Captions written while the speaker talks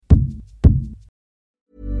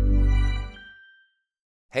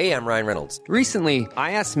Hey, I'm Ryan Reynolds. Recently,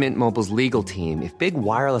 I asked Mint Mobile's legal team if big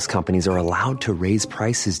wireless companies are allowed to raise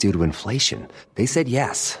prices due to inflation. They said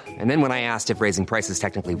yes. And then when I asked if raising prices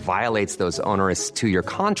technically violates those onerous two-year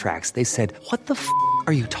contracts, they said, "What the f***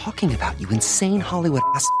 are you talking about, you insane Hollywood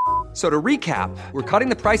ass?" So to recap, we're cutting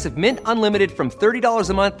the price of Mint Unlimited from $30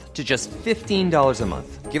 a month to just $15 a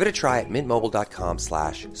month. Give it a try at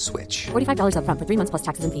mintmobile.com/switch. $45 up front for 3 months plus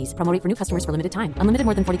taxes and fees. Promo rate for new customers for limited time. Unlimited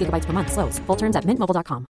more than 40 gigabytes per month. Slows full terms at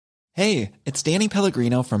mintmobile.com. Hey, it's Danny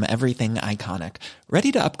Pellegrino from Everything Iconic.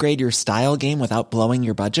 Ready to upgrade your style game without blowing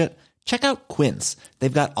your budget? Check out Quince.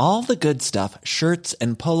 They've got all the good stuff, shirts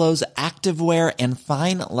and polos, activewear, and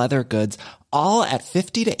fine leather goods, all at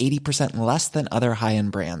 50 to 80% less than other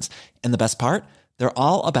high-end brands. And the best part? They're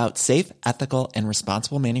all about safe, ethical, and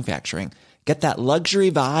responsible manufacturing. Get that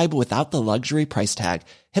luxury vibe without the luxury price tag.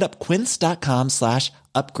 Hit up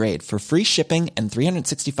quince.com/upgrade for free shipping and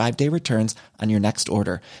 365-day returns on your next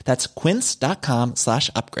order. That's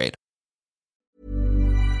quince.com/upgrade.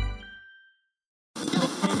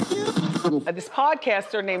 This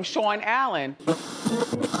podcaster named Sean Allen.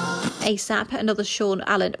 ASAP, another Sean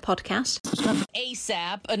Allen podcast.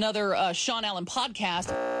 ASAP, another Sean Allen podcast.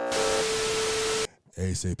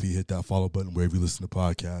 ASAP, hit that follow button wherever you listen to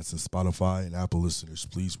podcasts, and Spotify and Apple listeners,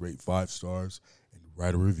 please rate 5 stars and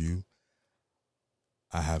write a review.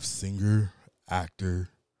 I have singer,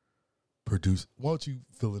 actor, producer. Why don't you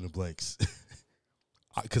fill in the blanks?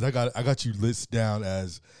 Because I got you listed down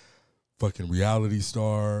as fucking reality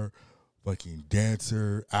star, fucking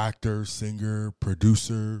dancer, actor, singer,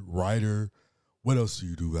 producer, writer. What else do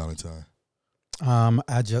you do, Valentine?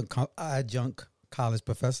 Adjunct college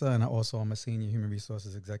professor, and I also am a senior human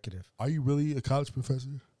resources executive. Are you really a college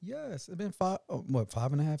professor? Yes, it's been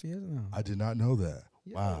 5.5 years now. I did not know that.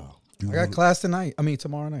 Yeah. Wow. I got class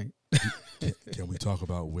tomorrow night. Can we talk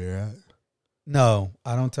about where at? No,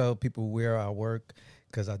 I don't tell people where I work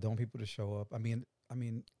because I don't want people to show up. I mean,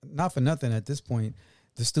 not for nothing at this point.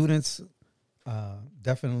 The students,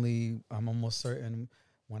 definitely, I'm almost certain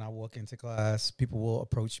when I walk into class, people will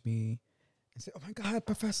approach me and say, "Oh my God,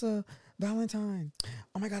 Professor Valentine!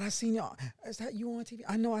 Oh my God, I seen you. Is that you on TV?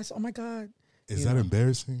 I know. I saw. Oh my God." Is that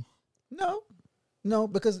embarrassing? No,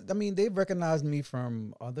 because they've recognized me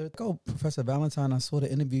from other. Professor Valentine, I saw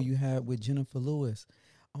the interview you had with Jennifer Lewis.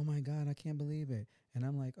 Oh my God, I can't believe it. And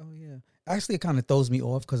I'm like, oh yeah. Actually, it kind of throws me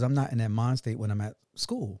off because I'm not in that mind state when I'm at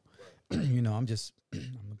school. I'm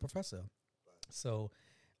a professor. So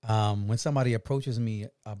when somebody approaches me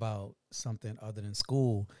about something other than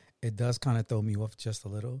school, it does kind of throw me off just a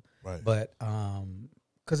little. Right. But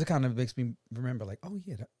because it kind of makes me remember, like, oh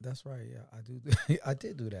yeah, that's right. Yeah, I do. I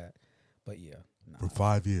did do that. But yeah. Nah. For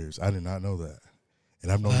 5 years. I did not know that. And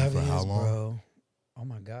I've known you for how long? Bro. Oh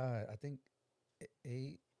my God. I think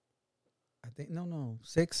 8.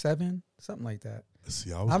 6, 7, something like that.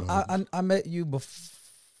 See, I met you before.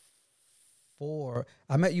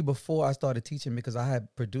 I met you before I started teaching because I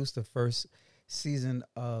had produced the first season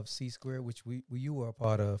of C Squared, which you were a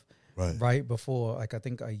part of, right before, like I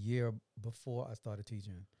think a year before I started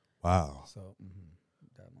teaching. Wow. So,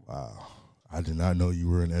 wow. I did not know you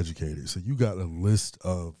were an educator. So you got a list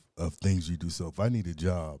of things you do. So if I need a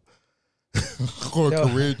job or a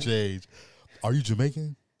career change, are you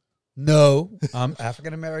Jamaican? No, I'm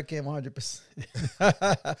African American, 100%.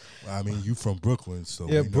 I mean, you from Brooklyn, so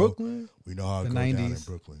Brooklyn. We know how it the goes 90s. down in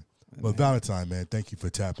Brooklyn. But Valentine, man, thank you for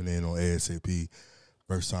tapping in on ASAP.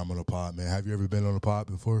 First time on the pod, man. Have you ever been on the pod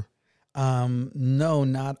before? No,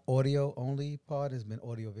 not audio only pod. Has been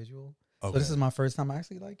audio visual. Okay. So this is my first time. I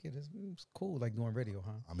actually like it. It's cool, like doing radio,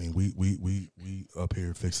 huh? I mean, we up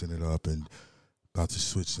here fixing it up and about to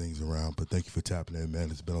switch things around. But thank you for tapping in, man.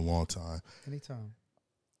 It's been a long time. Anytime.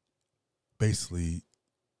 Basically,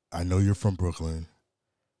 I know you're from Brooklyn.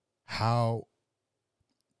 So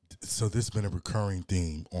this has been a recurring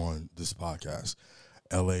theme on this podcast.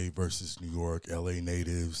 LA versus New York, LA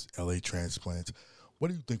natives, LA transplants. What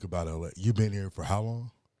do you think about LA? You've been here for how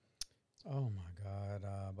long? Oh my God,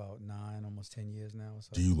 about 9, almost 10 years now.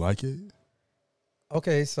 So. Do you like it?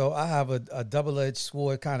 Okay, so I have a double-edged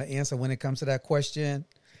sword kind of answer when it comes to that question.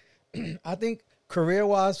 I think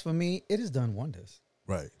career-wise for me, it has done wonders.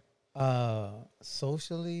 Right.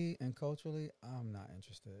 Socially and culturally, I'm not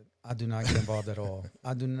interested. I do not get involved at all.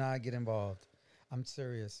 I do not get involved. I'm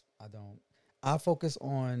serious. I don't. I focus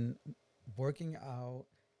on working out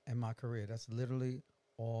and my career. That's literally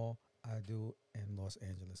all I do in Los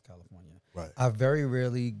Angeles, California. Right. I very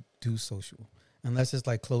rarely do social unless it's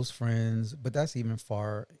like close friends, but that's even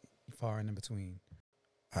far and in between.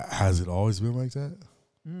 Has it always been like that?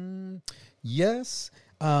 Yes.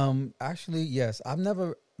 Actually, yes. I've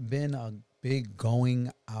never been a big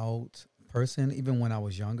going out person, even when I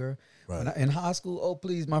was younger. Right. In high school, oh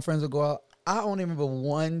please, my friends would go out. I only remember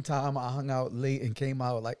one time I hung out late and came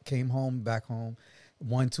back home,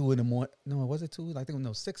 1, 2 in the morning. No, was it 2? I think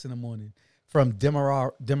 6 in the morning from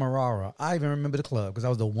Demerara. I even remember the club because that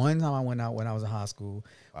was the one time I went out when I was in high school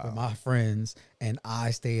with my friends, and I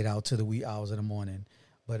stayed out to the wee hours of the morning.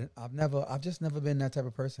 But I've just never been that type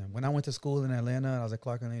of person. When I went to school in Atlanta, I was at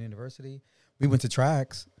Clark Atlanta University. We went to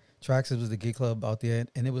Trax. Trax was the gay club out there,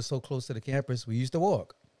 and it was so close to the campus. We used to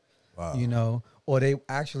walk. Wow. You know, or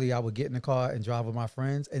I would get in the car and drive with my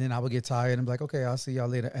friends, and then I would get tired and be like, okay, I'll see y'all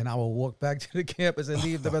later. And I would walk back to the campus and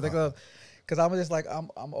leave the other club because I was just like, I'm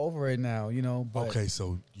over it now, you know. But okay,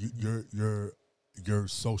 so your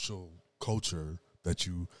social culture that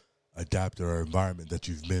you adapted or environment that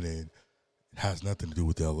you've been in has nothing to do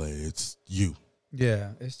with LA. It's you.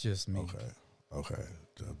 Yeah, it's just me. Okay.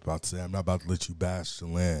 About to say, I'm not about to let you bash the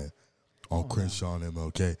land on Crenshaw and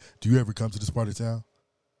MLK. Do you ever come to this part of town?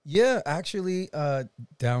 Yeah, actually,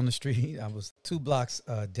 down the street, I was 2 blocks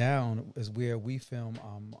down is where we film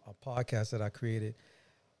a podcast that I created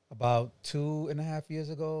about 2.5 years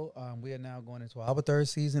ago. We are now going into our 3rd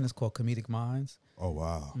season. It's called Comedic Minds. Oh,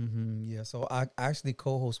 wow. Yeah, so I actually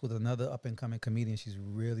co-host with another up-and-coming comedian. She's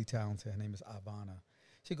really talented. Her name is Ivana.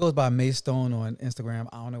 She goes by May Stone on Instagram.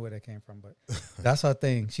 I don't know where that came from, but that's her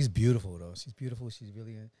thing. She's beautiful, though. She's beautiful. She's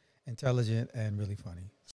really intelligent and really funny.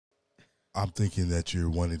 I'm thinking that you're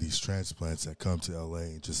one of these transplants that come to LA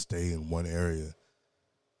and just stay in one area,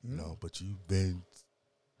 you know. But you've been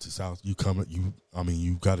to South. You've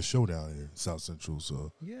got a show down here, South Central.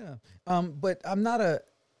 So yeah, but I'm not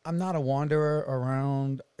a wanderer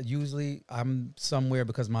around. Usually, I'm somewhere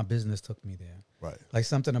because my business took me there. Right, like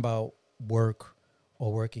something about work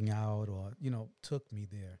or working out, or took me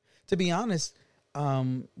there. To be honest,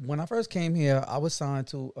 when I first came here, I was signed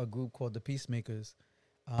to a group called the Peacemakers.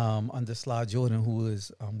 Under Sly Jordan, who was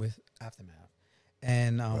with Aftermath.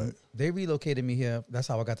 And they relocated me here. That's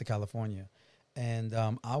how I got to California. And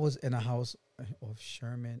I was in a house off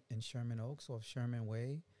Sherman Oaks, off Sherman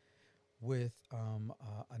Way, with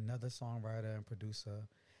another songwriter and producer.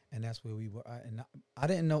 And that's where we were. And I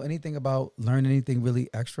didn't know anything about, learn anything really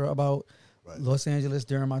extra about Los Angeles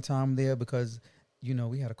during my time there because,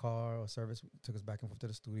 we had a car or service, took us back and forth to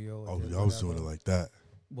the studio. Oh, I was doing it like that.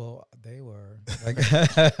 Well, they were like,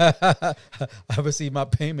 I received my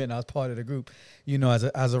payment and I was part of the group,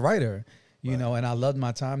 as a writer, and I loved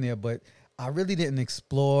my time there, but I really didn't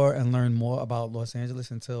explore and learn more about Los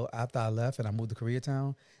Angeles until after I left and I moved to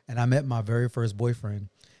Koreatown, and I met my very first boyfriend,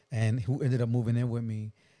 and who ended up moving in with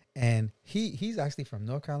me. And he's actually from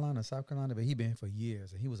North Carolina, South Carolina, but he'd been here for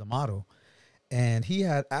years, and he was a model. And he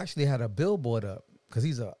had a billboard up because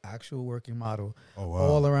he's an actual working model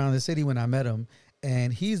all around the city when I met him.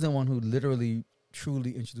 And he's the one who literally,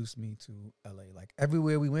 truly introduced me to LA. Like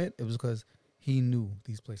everywhere we went, it was because he knew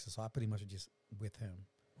these places. So I pretty much was just with him.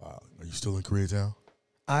 Wow. Are you still in Koreatown?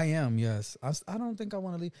 I am, yes. I don't think I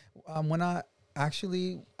want to leave. When I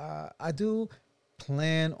do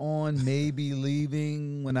plan on maybe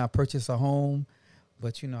leaving when I purchase a home.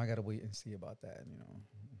 But, I got to wait and see about that,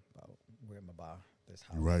 about where I'm going to buy this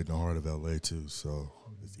house. You're right in the heart of LA, too. So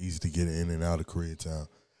it's easy to get in and out of Koreatown.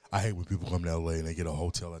 I hate when people come to LA and they get a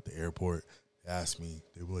hotel at the airport. They ask me,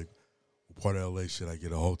 they were like, what part of LA should I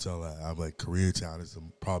get a hotel at? I'm like, Koreatown is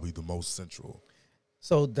probably the most central.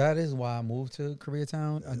 So that is why I moved to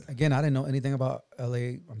Koreatown. Yeah. Again, I didn't know anything about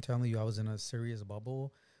LA. I'm telling you, I was in a serious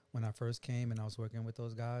bubble when I first came and I was working with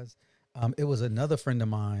those guys. It was another friend of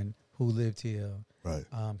mine who lived here. Right.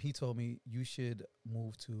 He told me, you should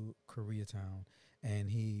move to Koreatown.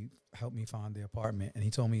 And he helped me find the apartment. And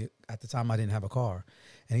he told me at the time I didn't have a car.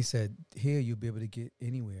 And he said, here you'll be able to get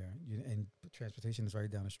anywhere. And transportation is right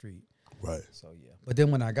down the street. Right. So, yeah. But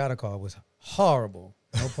then when I got a car, it was horrible.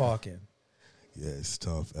 No parking. Yeah, it's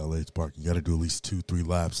tough. LA's parking. You got to do at least 2-3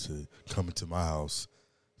 laps to come into my house,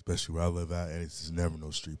 especially where I live at. And it's just never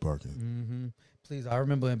no street parking. Mm-hmm. Please, I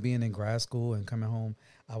remember being in grad school and coming home.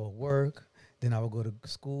 I would work. Then I would go to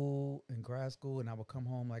school in grad school. And I would come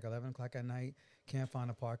home like 11 o'clock at night. Can't find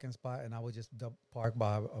a parking spot, and I would just park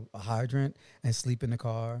by a hydrant and sleep in the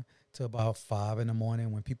car till about 5 in the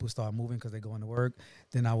morning when people start moving because they're going to work.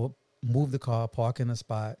 Then I would move the car, park in a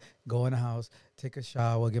spot, go in the house, take a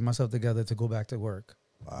shower, get myself together to go back to work.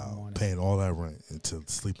 Wow, paying all that rent and to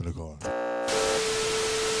sleep in the car.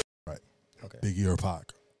 Right. Okay. Biggie or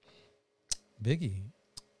Pac? Biggie.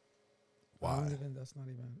 Why? That's not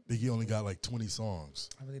even. Biggie only got like 20 songs.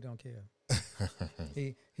 I really don't care.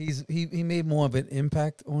 He made more of an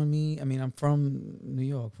impact on me. I mean, I'm from New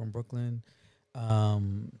York, from Brooklyn.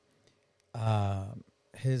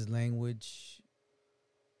 his language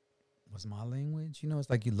was my language. You know, it's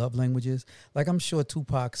like you love languages. Like I'm sure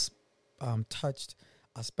Tupac's touched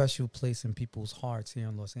a special place in people's hearts here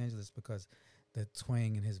in Los Angeles because the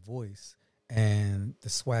twang in his voice and the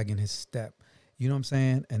swag in his step. You know what I'm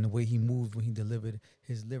saying? And the way he moved when he delivered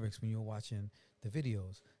his lyrics when you were watching the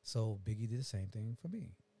videos. So Biggie did the same thing for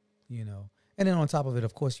me, you know. And then on top of it,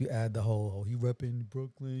 of course, you add the whole, he repping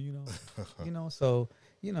Brooklyn, you know. You know, so,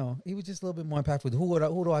 you know, he was just a little bit more impactful.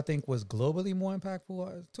 Who do I think was globally more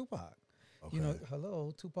impactful? Tupac. Okay. You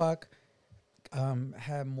know, Tupac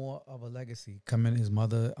had more of a legacy coming. His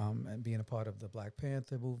mother and being a part of the Black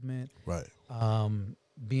Panther movement. Right.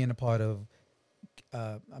 Being a part of,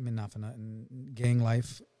 not for nothing, gang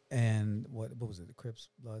life and what was it, the Crips,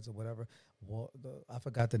 Bloods or whatever. I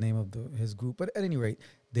forgot the name of his group. But at any rate,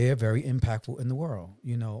 they're very impactful in the world.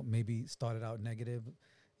 You know, maybe started out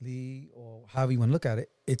negatively or however you want to look at it.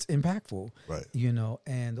 It's impactful. Right. You know,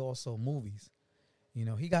 and also movies. You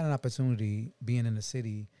know, he got an opportunity being in a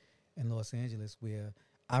city in Los Angeles where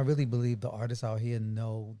I really believe the artists out here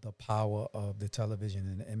know the power of the television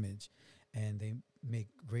and the image, and they make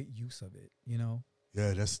great use of it, you know?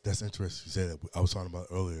 Yeah, that's interesting. You said that. I was talking about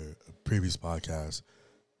earlier, a previous podcast,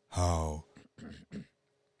 how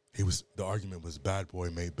the argument was Bad Boy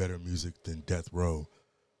made better music than Death Row.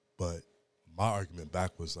 But my argument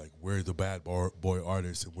back was like, we're the Bad Boy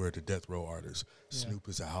artists and we're the Death Row artists. Yeah. Snoop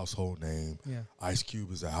is a household name. Yeah. Ice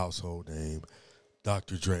Cube is a household name.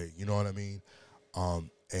 Dr. Dre, you know what I mean?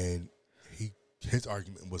 And his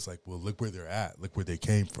argument was like, well, look where they're at. Look where they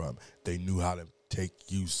came from. They knew how to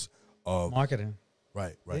take use of marketing.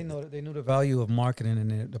 Right. They knew the value of marketing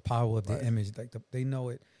and the power of the image. Like they know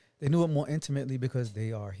it. They knew it more intimately because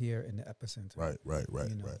they are here in the epicenter. Right.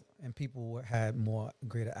 You know? And people had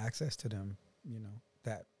greater access to them, you know,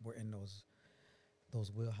 that were in those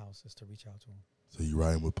wheelhouses to reach out to them. So you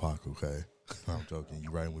riding with Pac, okay? I'm joking.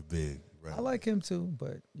 You riding with Big. I like him too,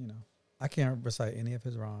 but you know, I can't recite any of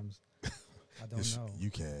his rhymes. I don't know.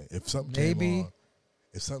 You can. If something came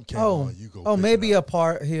on, you go. Oh, maybe a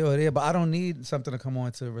part here or there, but I don't need something to come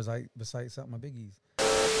on to recite something of Biggie's.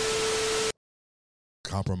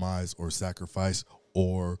 Compromise or sacrifice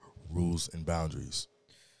or rules and boundaries.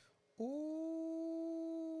 Ooh,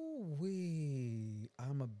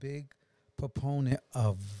 I'm a big proponent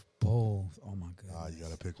of both. Oh my goodness. You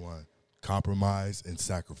gotta pick one. Compromise and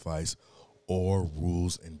sacrifice or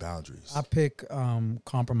rules and boundaries. I pick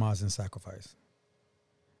compromise and sacrifice.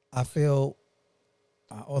 I feel,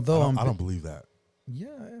 although I don't believe that. Yeah,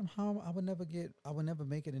 I would never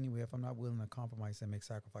make it anywhere if I'm not willing to compromise and make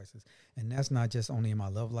sacrifices. And that's not just only in my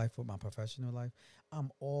love life, but my professional life. I'm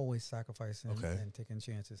always sacrificing and taking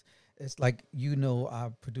chances. It's like, you know, I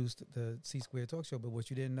produced the C-Squared Talk Show, but what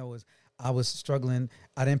you didn't know is I was struggling.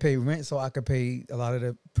 I didn't pay rent, so I could pay a lot of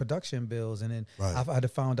the production bills. And then I had to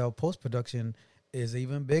find out post-production is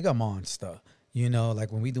even bigger monster. You know,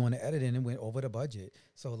 like when we doing the editing, it went over the budget.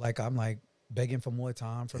 So like, I'm like, begging for more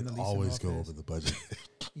time from the leasing always office. Go over the budget.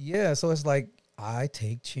 Yeah, so it's like I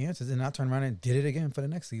take chances, and I turn around and did it again for the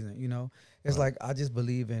next season. You know, it's like I just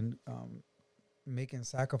believe in making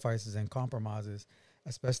sacrifices and compromises,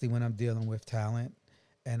 especially when I'm dealing with talent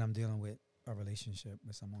and I'm dealing with a relationship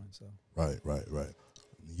with someone. So right.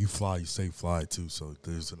 You fly, you stay fly too. So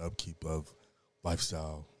there's an upkeep of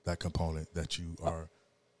lifestyle, that component that you are.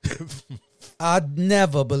 I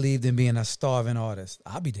never believed in being a starving artist.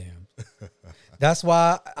 I'll be damned. That's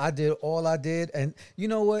why I did all I did. And you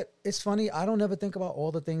know what? It's funny. I don't ever think about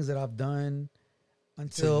all the things that I've done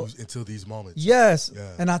until these moments. Yes.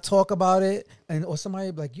 Yeah. And I talk about it. Or somebody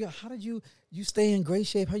be like, yeah, how did you stay in great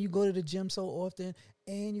shape? How you go to the gym so often?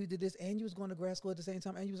 And you did this. And you was going to grad school at the same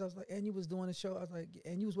time. And you was doing a show. I was like,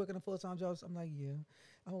 and you was working a full-time job. I'm like, yeah.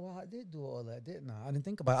 Oh, well, I did do all that, didn't I? I didn't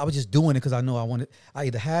think about it. I was just doing it because I know I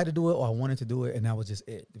either had to do it or I wanted to do it, and that was just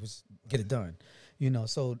it. It was get it done, you know.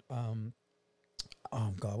 So, God,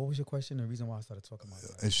 what was your question? The reason why I started talking about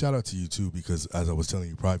that. And shout out to you too, because as I was telling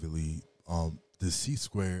you privately, the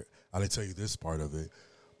C-Square. I didn't tell you this part of it,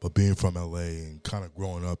 but being from LA and kind of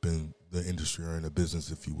growing up in the industry or in the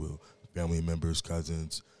business, if you will, family members,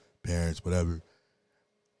 cousins, parents, whatever.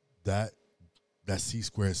 That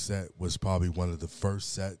C-Square set was probably one of the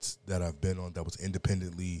first sets that I've been on that was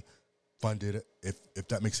independently funded, if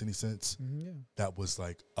that makes any sense. Mm-hmm, yeah. That was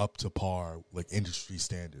like up to par, like industry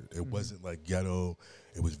standard. It wasn't like ghetto.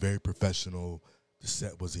 It was very professional. The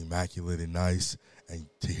set was immaculate and nice. And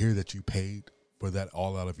to hear that you paid for that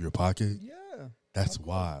all out of your pocket, that's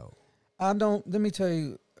wild. Let me tell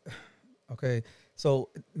you, okay, so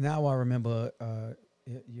now I remember I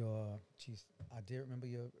did remember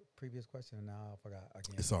your previous question, and now I forgot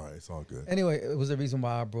again. It's all right. It's all good. Anyway, it was the reason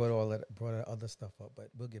why I brought that other stuff up, but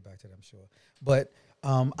we'll get back to that, I'm sure. But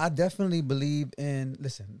I definitely believe in.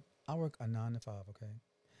 Listen, I work a 9 to 5. Okay,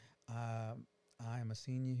 I am a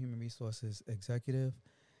senior human resources executive.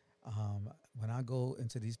 When I go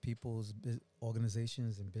into these people's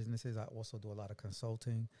organizations and businesses, I also do a lot of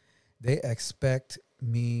consulting. They expect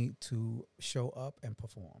me to show up and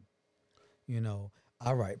perform.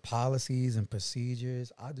 I write policies and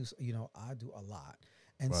procedures. I do a lot.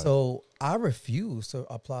 And so I refuse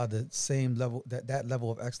to apply the same level, that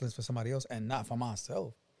level of excellence for somebody else and not for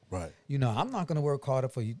myself. Right. I'm not going to work harder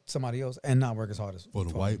for somebody else and not work as hard as for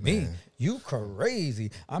the white me. man. You crazy.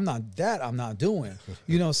 I'm not doing.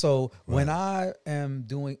 So when I am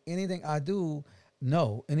doing anything I do,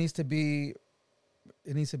 no, it needs to be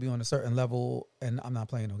on a certain level, and I'm not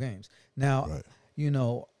playing no games. Now,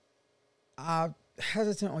 I'm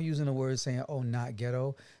hesitant on using the word saying, "Oh, not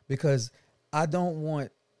ghetto," because I don't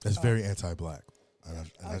want. That's very anti-black. I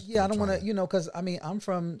don't want to, because I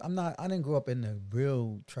didn't grow up in the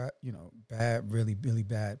real bad, really, really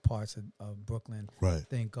bad parts of Brooklyn. Right.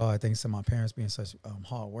 Thank God, thanks to my parents being such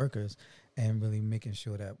hard workers and really making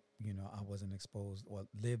sure that, I wasn't exposed or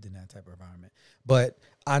lived in that type of environment. But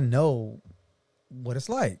I know what it's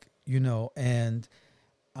like, and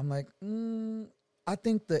I'm like, I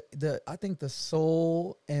think the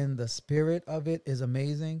soul and the spirit of it is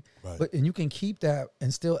amazing, and you can keep that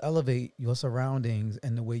and still elevate your surroundings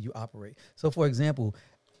and the way you operate. So, for example,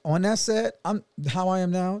 on that set, how I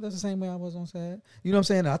am now. That's the same way I was on set. You know what I'm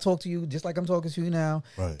saying? I talk to you just like I'm talking to you now,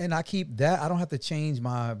 and I keep that. I don't have to change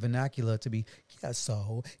my vernacular to be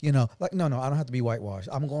no, I don't have to be whitewashed.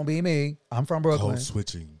 I'm gonna be me. I'm from Brooklyn. Code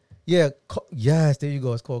switching. Yeah. Yes, there you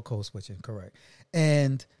go. It's called code switching. Correct.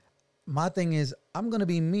 And my thing is, I'm going to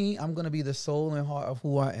be me. I'm going to be the soul and heart of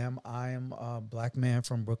who I am. I am a black man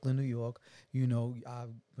from Brooklyn, New York. I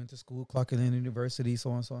went to school, Clark Atlanta University, so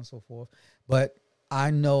on and so forth. But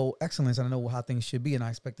I know excellence, and I know how things should be, and I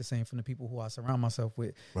expect the same from the people who I surround myself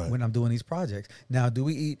with when I'm doing these projects. Now, do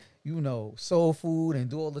we eat, soul food and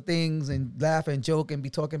do all the things and laugh and joke and be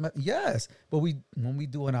talking about? Yes. But when we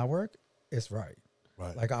doing our work, it's right.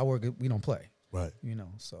 Right. Like our work, we don't play. Right.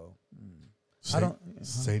 So...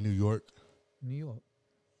 Say New York. New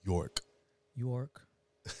York. York.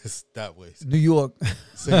 It's that way. New York.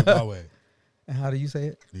 Say it my way. And how do you say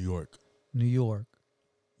it? New York. New York.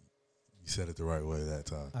 You said it the right way that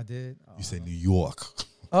time. I did. You say New York.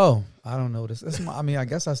 Oh, I don't know this. I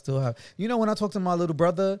guess I still have. When I talk to my little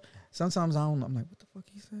brother, sometimes I'm like, what the fuck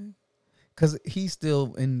he saying? Because he's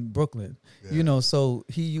still in Brooklyn, so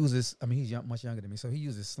he uses, he's much younger than me, so he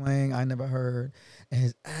uses slang I never heard, and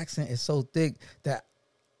his accent is so thick that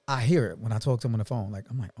I hear it when I talk to him on the phone. Like,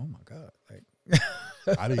 I'm like, oh my God. Like,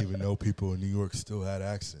 I didn't even know people in New York still had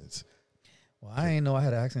accents. Well, I didn't know I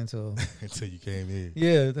had an accent until you came here.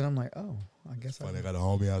 Yeah, then I'm like, oh, I guess I got a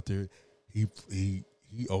homie out there. He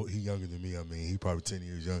younger than me. He probably 10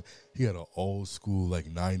 years young. He had an old school,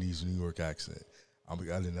 90s New York accent.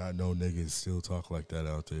 I did not know niggas still talk like that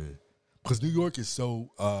out there. Because New York is so,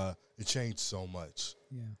 it changed so much.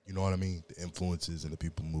 Yeah. You know what I mean? The influences and the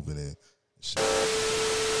people moving in.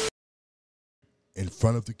 In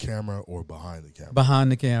front of the camera or behind the camera? Behind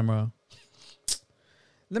the camera.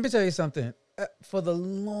 Let me tell you something. For the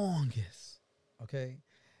longest, okay,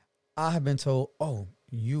 I have been told, oh,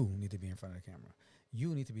 you need to be in front of the camera.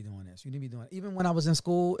 You need to be doing this. You need to be doing it. Even when I was in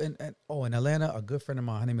school in Atlanta, a good friend of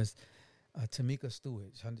mine, her name is Tamika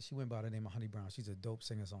Stewart. She went by the name of Honey Brown. She's a dope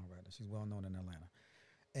singer-songwriter. She's well-known in Atlanta.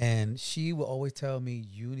 And she will always tell me,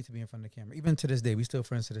 you need to be in front of the camera. Even to this day, we still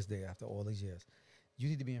friends to this day after all these years. You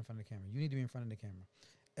need to be in front of the camera. You need to be in front of the camera.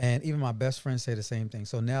 And even my best friends say the same thing.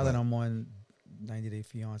 So now that I'm on 90 Day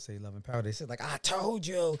Fiance, Love and Power, they said, I told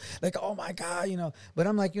you. Oh, my God, But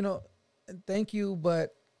I'm like, thank you,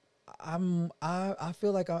 but I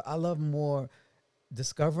feel like I love more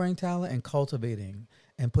discovering talent and cultivating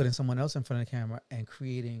and putting someone else in front of the camera and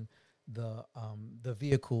creating the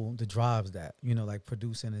vehicle that drives that, like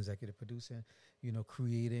producing, executive producing,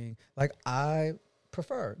 creating. I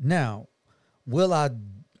prefer. Now,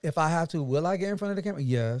 if I have to, will I get in front of the camera?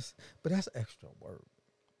 Yes, but that's extra work.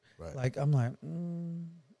 Right. I'm like,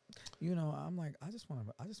 I'm like, I just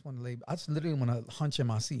literally want to hunch in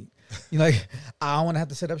my seat. I don't want to have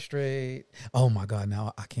to sit up straight. Oh my God,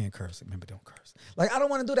 now I can't curse. Remember, don't curse. I don't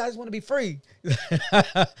want to do that. I just want to be free.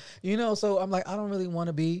 So I'm like, I don't really want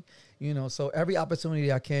to be, so every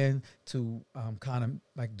opportunity I can to kind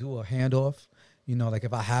of do a handoff,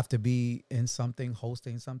 if I have to be in something,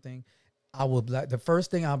 hosting something, I will, the first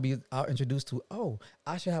thing I'll introduce to,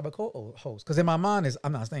 I should have a co-host. Because in my mind is,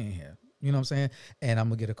 I'm not staying here. You know what I'm saying? And I'm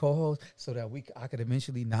gonna get a co-host so that I could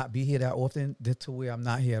eventually not be here that often to where I'm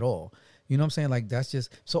not here at all. You know what I'm saying? Like that's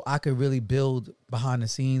just so I could really build behind the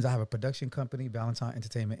scenes. I have a production company, Valentine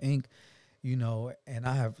Entertainment Inc. You know, and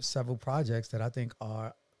I have several projects that I think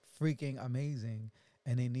are freaking amazing,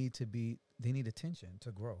 and they need attention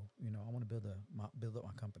to grow. You know, I want to build up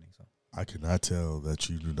my company. So I cannot tell that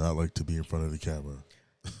you do not like to be in front of the camera.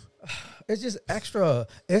 It's just extra.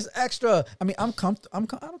 It's extra. I mean, I don't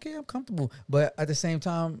care. I'm comfortable, but at the same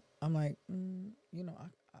time, I'm like, you know,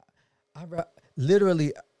 I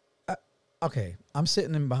literally, okay. I'm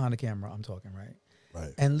sitting in behind the camera. I'm talking, right?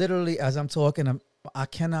 Right. And literally, as I'm talking, I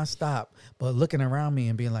cannot stop but looking around me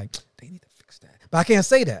and being like, they need to fix that. But I can't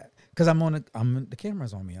say that because the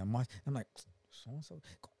camera's on me. I'm like, so and so,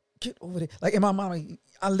 get over there. Like in my mind,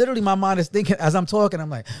 my mind is thinking as I'm talking.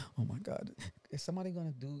 I'm like, oh my God, is somebody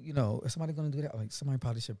gonna do? You know, is somebody gonna do that? Like somebody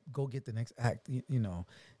probably should go get the next act. You know,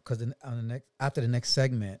 because after the next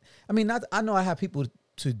segment, I mean, I know I have people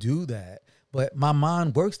to do that. But my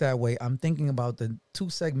mind works that way. I'm thinking about the 2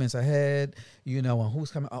 segments ahead, you know, and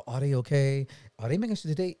who's coming. Are they okay? Are they making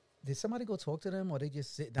sure did somebody go talk to them, or they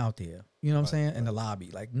just sitting out there? You know what I'm saying? In the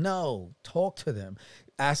lobby. Like, no, talk to them.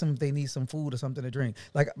 Ask them if they need some food or something to drink.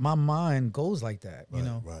 Like, my mind goes like that, you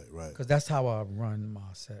know? Right. Because that's how I run my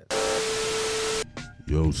set.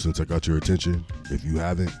 Yo, since I got your attention, if you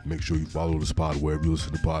haven't, make sure you follow the spot wherever you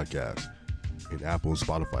listen to podcasts. And Apple and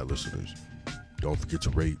Spotify listeners, don't forget to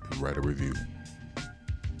rate and write a review.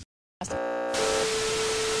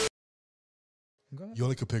 You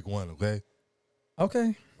only can pick one, okay?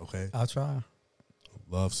 Okay. Okay. I'll try.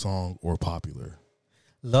 Love song or popular?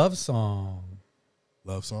 Love song.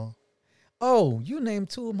 Love song? Oh, you named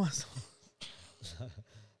 2 of my songs.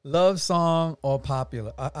 Love song or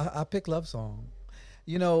popular? I pick love song.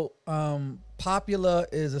 You know, popular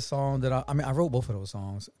is a song that I wrote both of those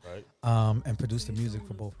songs, right? And produced the music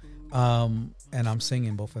for both. And I'm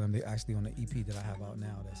singing both of them. They're actually on the EP that I have out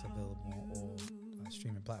now that's available on all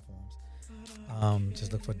streaming platforms.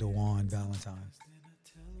 Just look for Dewan Valentine.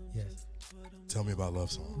 Yes. Tell me about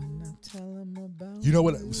love song. You know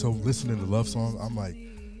what? So listening to love song, I'm like,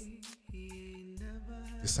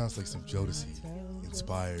 it sounds like some Jodeci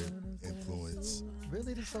inspired influence.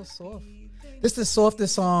 Really, this is so soft. This is the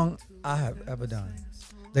softest song I have ever done.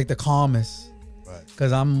 Like the calmest. Right.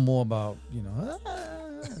 Because I'm more about, you know,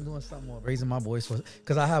 doing something more, raising my voice.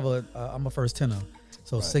 Because I'm a first tenor.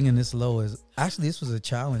 So right. Singing this low is, actually this was a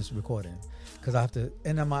challenge recording. Because I have to,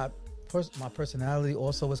 and then my personality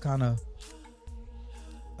also was kind of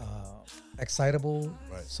excitable.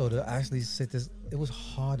 Right. So to actually sit this, it was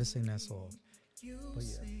hard to sing that song. But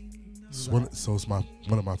yeah. So it's one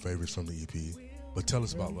of my favorites from the EP. But tell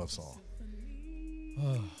us about Love Song.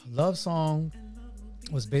 Love Song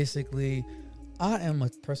was basically, I am a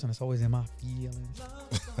person that's always in my feelings.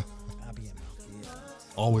 I be in my feelings.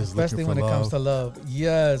 Always especially looking for when love. It comes to love.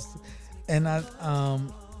 Yes. And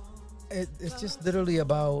it's just literally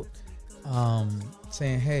about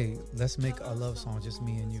saying, hey, let's make a love song, just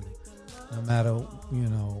me and you. No matter, you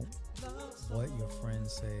know, what your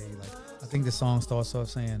friends say. Like, I think the song starts off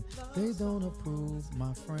saying, they don't approve,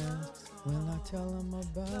 my friends, when I tell them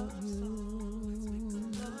about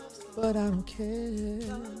you. But I don't care.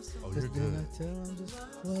 Oh, you're good. I tell them just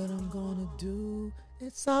what I'm gonna do.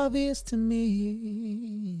 It's obvious to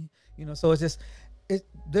me. You know, so it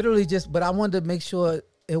literally just, but I wanted to make sure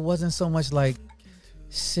it wasn't so much like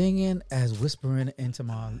singing as whispering into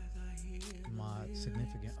my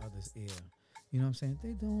significant other's ear. You know what I'm saying?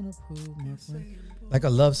 They don't approve, my friend. Like a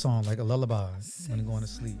love song, like a lullaby when they're going to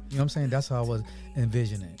sleep. You know what I'm saying? That's how I was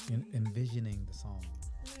envisioning the song.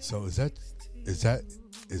 So is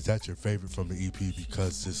that your favorite from the EP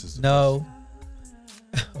because this is no.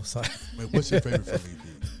 Oh, sorry. Wait, what's your favorite from the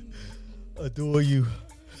EP? Adore You.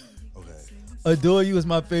 Okay. Adore You is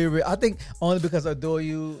my favorite. I think only because Adore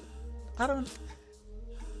You,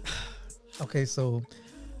 okay, so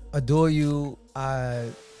Adore You, I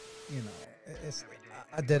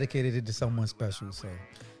dedicated it to someone special. So,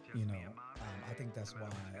 you know, I think that's why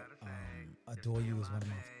Adore You is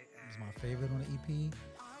my favorite on the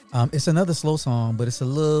EP. It's another slow song, but it's a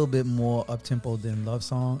little bit more up-tempo than Love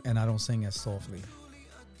Song, and I don't sing as softly.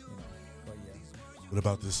 You know, but yeah. What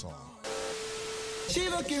about this song? She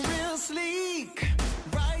looking real sleek.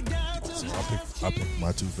 Right down to I picked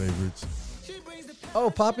my 2 favorites. Oh,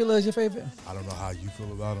 Popular is your favorite? I don't know how you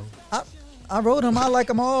feel about them. I wrote them. I like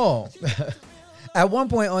them all. At one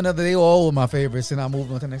point or another, they all were my favorites, and I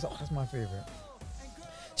moved on to the next. Oh, that's my favorite.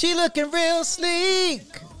 She looking real sleek,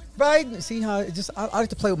 right? See how it just, I like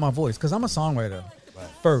to play with my voice because I'm a songwriter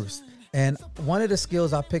first, And one of the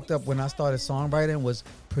skills I picked up when I started songwriting was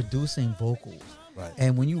producing vocals. Right.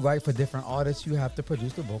 And when you write for different artists, you have to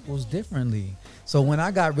produce the vocals differently. So when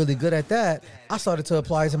I got really good at that, I started to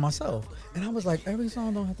apply it to myself. And I was like, every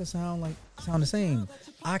song don't have to sound the same.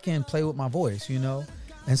 I can play with my voice, you know?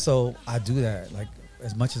 And so I do that like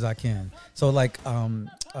as much as I can. So like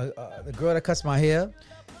the girl that cuts my hair,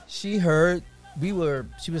 she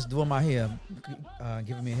was doing my hair,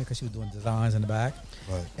 giving me a hair because she was doing designs in the back.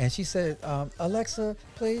 Right. And she said, Alexa,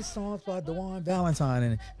 play songs by DeJuan Valentine.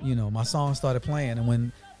 And, you know, my song started playing. And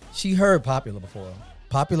when she heard Popular before,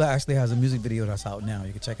 Popular actually has a music video that's out now.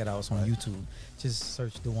 You can check it out. It's on YouTube. Just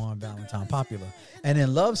search DeJuan Valentine Popular. And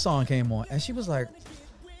then Love Song came on. And she was like,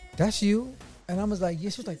 that's you? And I was like, yeah.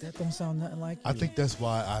 She was like, that don't sound nothing like you. I think that's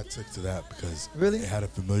why I took to that, because Really? it had a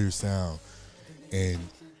familiar sound. And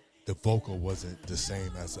the vocal wasn't the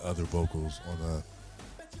same as the other vocals on the,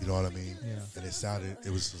 you know what I mean? Yeah. And it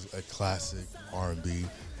was a classic R&B,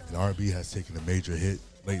 and R&B has taken a major hit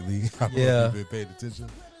lately. I don't know if you've been paying attention.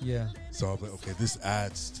 Yeah. So I'm like, okay, this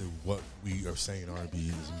adds to what we are saying R&B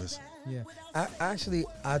is missing. Yeah.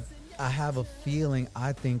 I have a feeling,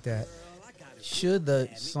 I think that should the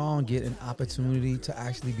song get an opportunity to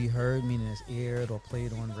actually be heard, meaning it's aired or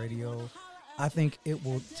played on radio, I think it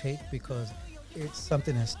will take, because it's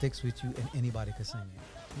something that sticks with you and anybody can sing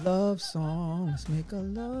it. Love song, let's make a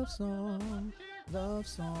love song,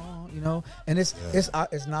 you know. And it's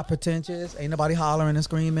not pretentious. Ain't nobody hollering and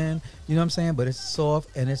screaming. You know what I'm saying? But it's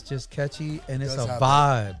soft and it's just catchy and it's a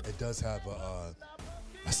vibe. It does have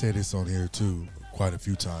I say this on here too quite a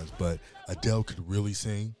few times, but Adele could really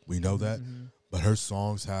sing. We know that, but her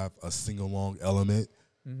songs have a sing-along element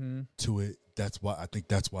to it. I think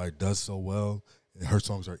that's why it does so well. And her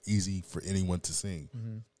songs are easy for anyone to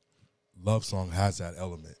sing. Love Song has that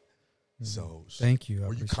element. So thank you.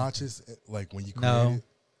 Were you conscious like when you created it?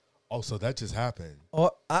 Oh, so that just happened.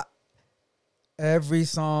 Every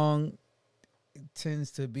song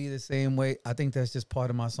tends to be the same way. I think that's just part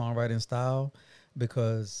of my songwriting style,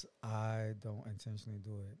 because I don't intentionally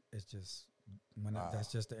do it. It's just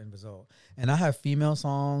that's just the end result. And I have female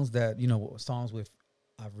songs that, you know, songs with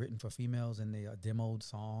I've written for females, and they are demoed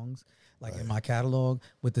songs like in my catalog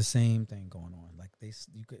with the same thing going on. Like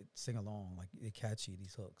you could sing along, like they're catchy,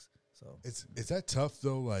 these hooks. So is that tough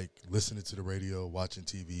though? Like listening to the radio, watching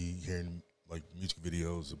TV, hearing like music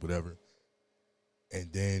videos or whatever,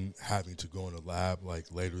 and then having to go in a lab like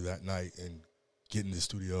later that night and get in the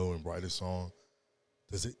studio and write a song.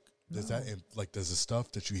 Does the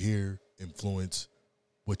stuff that you hear influence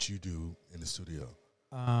what you do in the studio?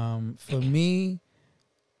 For me.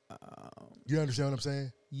 You understand what I'm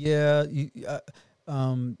saying? Yeah.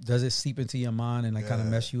 Does it seep into your mind and kind of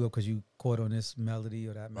mess you up because you caught on this melody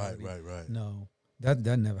or that melody? Right. No, that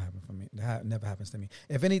never happened for me. That never happens to me.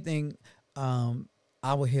 If anything,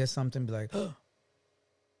 I would hear something, be like, oh,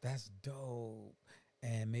 that's dope.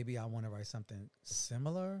 And maybe I want to write something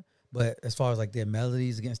similar. But as far as like their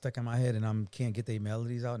melodies getting stuck in my head and I can't get their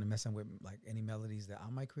melodies out and messing with like any melodies that I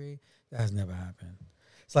might create, that has never happened.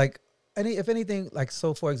 It's like, if anything, like,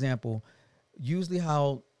 so for example, usually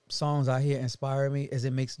how songs I hear inspire me is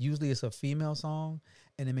usually it's a female song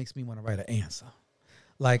and it makes me want to write an answer.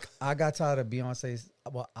 Like, I got tired of Beyonce's,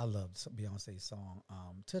 I love Beyonce's song,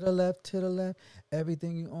 to the left,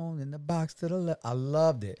 everything you own in the box to the left. I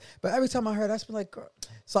loved it. But every time I heard it, I just been like, girl.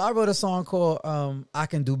 So I wrote a song called I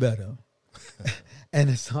Can Do Better. And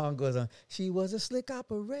the song goes on, she was a slick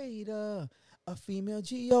operator, a female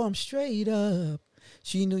G.O., I'm straight up.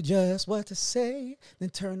 She knew just what to say,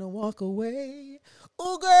 then turn and walk away.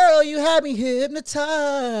 Oh, girl, you had me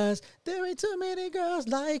hypnotized. There ain't too many girls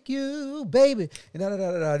like you, baby. And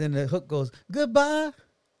then the hook goes, goodbye.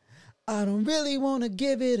 I don't really want to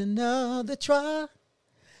give it another try,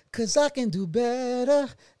 'cause I can do better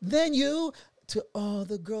than you. To all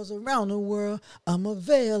the girls around the world, I'm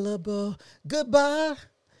available. Goodbye.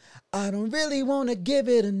 I don't really want to give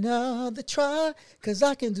it another try, 'cause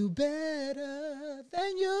I can do better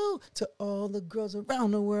than you. To all the girls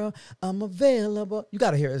around the world, I'm available. You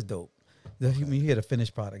got to hear it. It's dope. When you hear the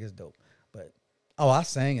finished product, it's dope. But, I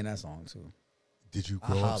sang in that song too. Did you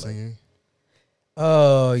grow up singing?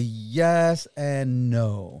 Oh, yes and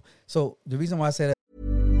no. So the reason why I say that.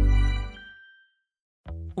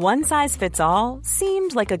 One size fits all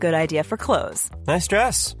seemed like a good idea for clothes. Nice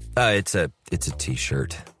dress. It's a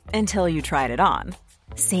t-shirt. Until you tried it on.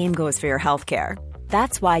 Same goes for your healthcare.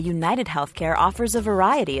 That's why United Healthcare offers a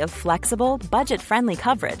variety of flexible, budget-friendly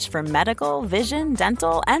coverage for medical, vision,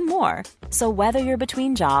 dental, and more. So whether you're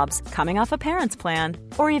between jobs, coming off a parent's plan,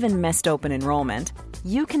 or even missed open enrollment,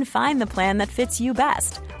 you can find the plan that fits you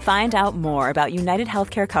best. Find out more about United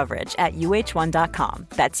Healthcare coverage at uh1.com.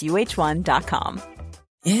 That's uh1.com.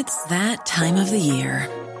 It's that time of the year.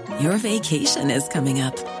 Your vacation is coming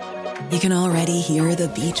up. You can already hear the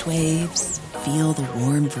beach waves, feel the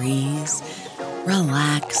warm breeze,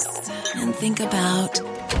 relax, and think about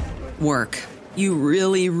work. You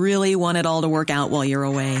really, really want it all to work out while you're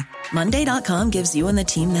away. Monday.com gives you and the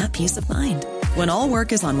team that peace of mind. When all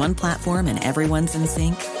work is on one platform and everyone's in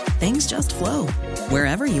sync, things just flow.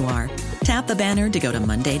 Wherever you are, tap the banner to go to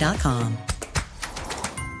Monday.com.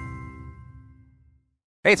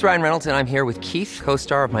 Hey, it's Ryan Reynolds, and I'm here with Keith,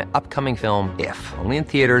 co-star of my upcoming film, If, only in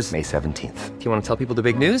theaters May 17th. Do you want to tell people the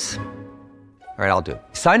big news? All right, I'll do it.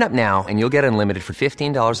 Sign up now and you'll get unlimited for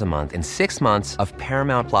 $15 a month and 6 months of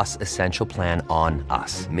Paramount Plus Essential Plan on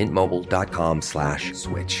us.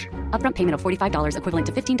 MintMobile.com/switch. Upfront payment of $45 equivalent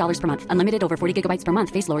to $15 per month. Unlimited over 40 gigabytes per month.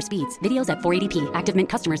 Face lower speeds. Videos at 480p. Active Mint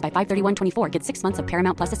customers by 531.24 get 6 months of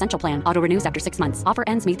Paramount Plus Essential Plan. Auto renews after 6 months. Offer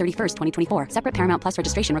ends May 31st, 2024. Separate Paramount Plus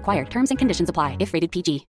registration required. Terms and conditions apply if rated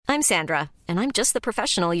PG. I'm Sandra, and I'm just the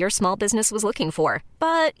professional your small business was looking for.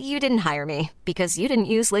 But you didn't hire me because you didn't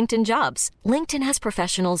use LinkedIn Jobs. LinkedIn has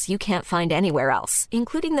professionals you can't find anywhere else,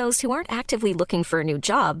 including those who aren't actively looking for a new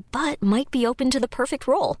job, but might be open to the perfect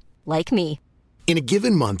role, like me. In a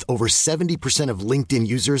given month, over 70% of LinkedIn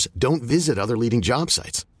users don't visit other leading job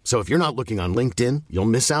sites. So if you're not looking on LinkedIn, you'll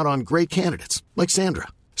miss out on great candidates like Sandra.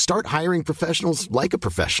 Start hiring professionals like a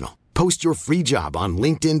professional. Post your free job on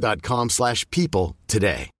linkedin.com/people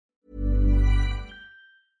today.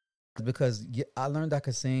 Because I learned I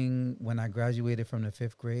could sing when I graduated from the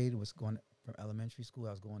 5th grade, was going from elementary school.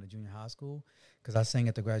 I was going to junior high school because I sang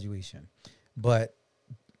at the graduation. But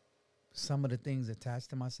some of the things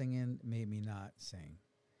attached to my singing made me not sing.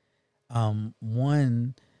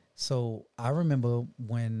 So I remember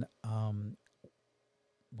when I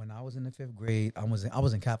was in the 5th grade, I was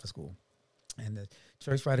in Catholic school, and the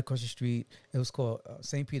church right across the street, it was called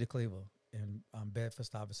St. Peter Claver in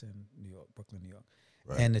Bedford-Stuyvesant, New York, Brooklyn, New York.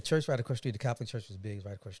 Right. And the church right across the street, the Catholic church was big,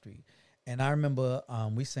 right across the street. And I remember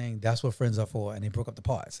we sang "That's What Friends Are For," and they broke up the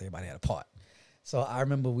parts. Everybody had a part. So I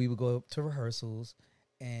remember we would go to rehearsals,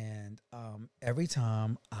 and every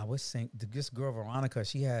time I would sing, this girl Veronica,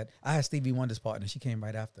 I had Stevie Wonder's part, and she came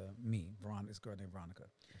right after me, this girl named Veronica.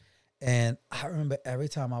 And I remember every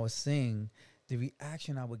time I would sing, the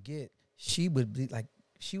reaction I would get, she would be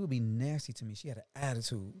nasty to me. She had an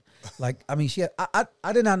attitude. Like, I mean, I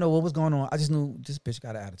did not know what was going on. I just knew this bitch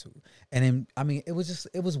got an attitude. And then, I mean, it was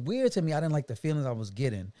weird to me. I didn't like the feelings I was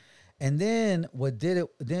getting. And then what did it,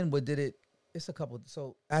 it's a couple.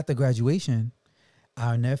 So after graduation,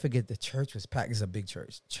 I'll never forget, the church was packed. It's a big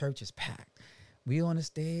church. Church is packed. We on the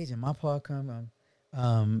stage and my part come,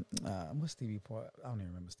 what's Stevie part? I don't even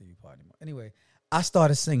remember Stevie part anymore. Anyway, I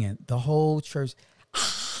started singing. The whole church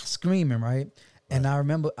screaming, right? And I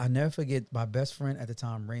remember, I never forget, my best friend at the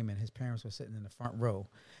time, Raymond, his parents were sitting in the front row.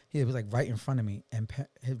 He was like right in front of me. And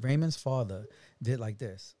Raymond's father did like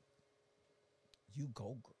this. You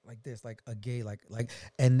go like this, like a gay, like,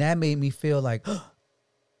 and that made me feel like, am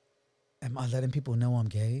I letting people know I'm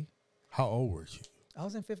gay? How old were you? I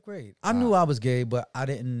was in 5th grade. I knew I was gay, but I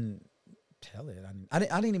didn't tell it. I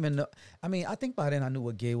didn't even know. I mean, I think by then I knew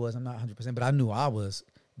what gay was. I'm not 100%, but I knew I was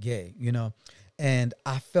gay, you know? And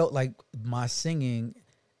I felt like my singing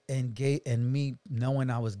and me knowing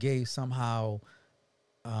I was gay somehow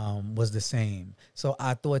was the same. So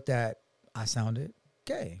I thought that I sounded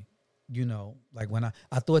gay, you know, like when I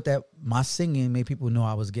thought that my singing made people know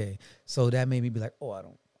I was gay. So that made me be like, oh,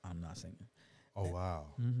 I'm not singing. Oh, wow.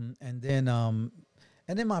 Mm-hmm.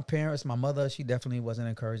 And then my parents, my mother, she definitely wasn't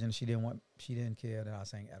encouraging. She didn't care that I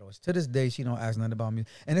sang at all. To this day, she don't ask nothing about me.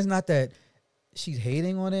 And it's not that she's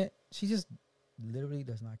hating on it. She just literally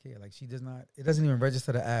does not care. Like, she does not, it doesn't even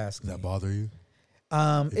register to ask. Does that bother you?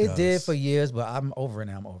 It did for years, but I'm over it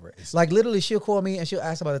now. I'm over it. Like, literally, she'll call me and she'll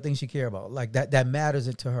ask about the things she care about. Like, that matters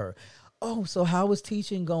it to her. Oh, so how is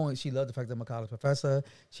teaching going? She loved the fact that I'm a college professor.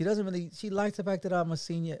 She likes the fact that I'm a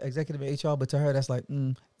senior executive in HR, but to her, that's like,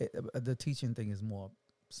 the teaching thing is more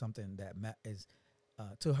something that is,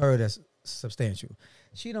 to her, that's substantial.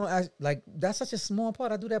 She don't ask, like, that's such a small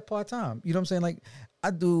part. I do that part-time. You know what I'm saying? Like, I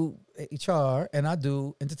do HR and I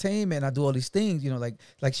do entertainment and I do all these things, you know, like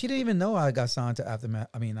she didn't even know I got signed to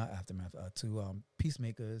to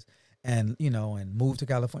Peacemakers and, you know, and moved to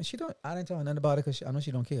California. I didn't tell her nothing about it because I know she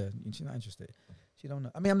don't care. She's not interested. She don't know.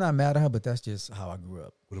 I mean, I'm not mad at her, but that's just how I grew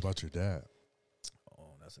up. What about your dad?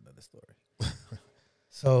 Oh, that's another story.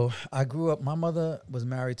 So I grew up, my mother was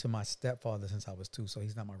married to my stepfather since I was 2, so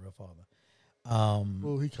he's not my real father.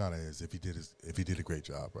 Well, he kind of is if he did a great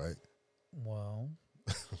job, right? Well,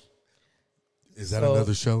 Is that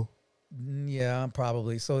another show? Yeah,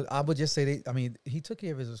 probably. So I would just say he took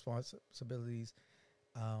care of his responsibilities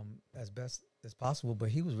as best as possible, but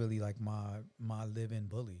he was really like my live-in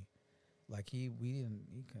bully. Like he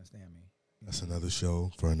couldn't stand me. That's another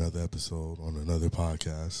show for another episode on another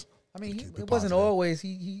podcast. I mean, it wasn't always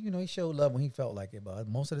he showed love when he felt like it, but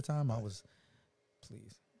most of the time I was,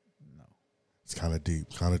 please, no. It's kind of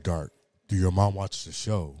deep, kind of dark. Do your mom watch the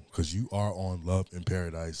show? Because you are on Love in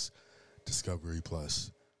Paradise, Discovery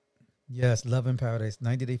Plus. Yes, Love in Paradise,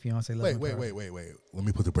 90 Day Fiance. Wait. Let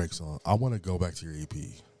me put the brakes on. I want to go back to your EP.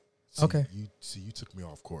 Okay. You took me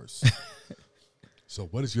off course. So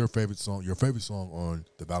what is your favorite song? Your favorite song on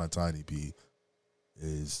the Valentine EP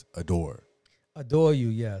is Adore. Adore You,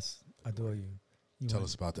 yes. Adore You. Tell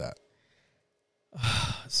us about that.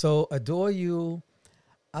 So Adore You,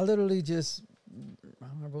 I literally just,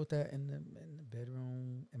 I wrote that in the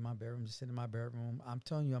bedroom, in my bedroom, just sitting in my bedroom. I'm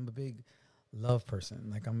telling you, I'm a big love person.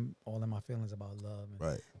 Like I'm all in my feelings about love.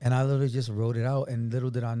 Right. And I literally just wrote it out. And little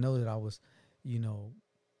did I know that I was,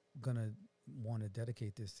 gonna want to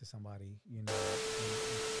dedicate this to somebody, Remember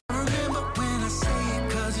when I say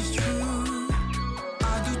it 'cause it's true.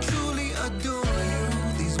 I do truly adore you.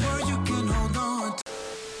 These words you can hold on to.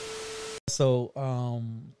 So,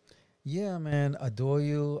 yeah, man, Adore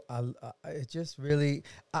You. It just really,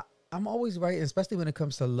 I'm always writing, especially when it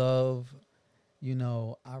comes to love.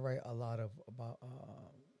 I write a lot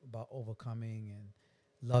about overcoming and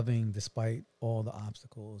loving despite all the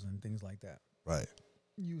obstacles and things like that. Right.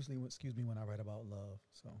 Usually, when I write about love.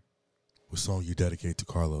 So, what song you dedicate to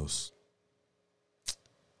Carlos?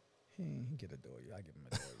 He get Adore You. I give him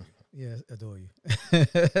Adore You. Yeah, Adore You.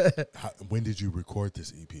 When did you record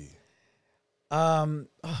this EP?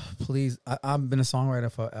 Please, I've been a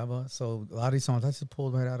songwriter forever, so a lot of these songs I just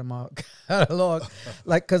pulled right out of my catalog.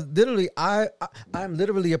 Like, cause literally, I'm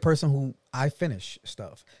literally a person who I finish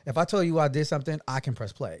stuff. If I tell you I did something, I can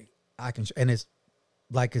press play. And it's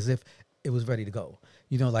like as if it was ready to go.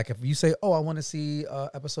 Like if you say, "Oh, I want to see an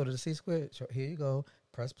episode of the C Squared," here you go.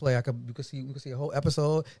 Press play. You can see a whole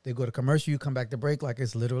episode. They go to commercial. You come back to break. Like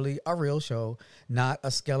it's literally a real show, not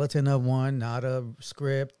a skeleton of one, not a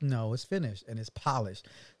script. No, it's finished and it's polished.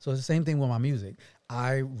 So it's the same thing with my music.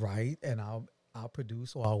 I write and I'll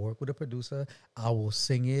produce, or I'll work with a producer. I will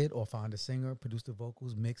sing it or find a singer, produce the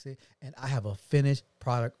vocals, mix it, and I have a finished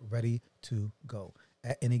product ready to go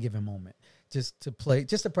at any given moment. Just to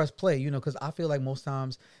press play. Because I feel like most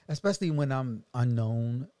times, especially when I'm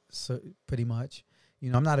unknown, so pretty much.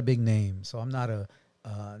 I'm not a big name, so I'm not a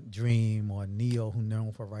Dream or Neo who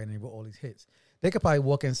known for writing all these hits. They could probably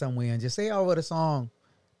walk in somewhere and just say, "I wrote a song,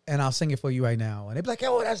 and I'll sing it for you right now." And they'd be like,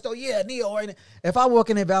 "Oh, that's dope, yeah, Neo." Right now. If I walk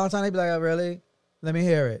in at Valentine, they'd be like, "Oh, really? Let me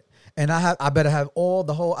hear it." And I better have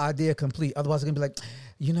the whole idea complete. Otherwise, it's gonna be like,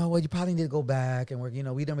 you know what? You probably need to go back and work. We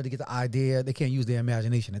didn't really get the idea. They can't use their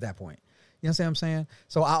imagination at that point. You know what I'm saying?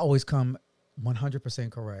 So I always come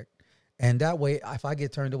 100% correct. And that way, if I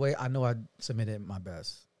get turned away, I know I submitted my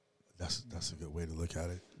best. That's a good way to look at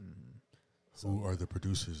it. Mm-hmm. Who are the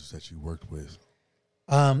producers that you worked with?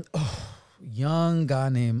 Young guy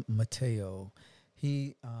named Mateo.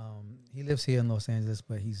 He lives here in Los Angeles,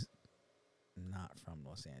 but he's not from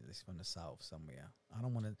Los Angeles. He's from the South somewhere. I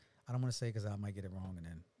don't want to say because I might get it wrong and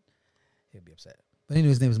then he'll be upset. But anyway,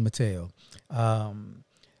 his name is Mateo.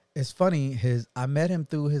 It's funny, I met him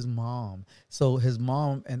through his mom. So his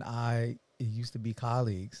mom and I used to be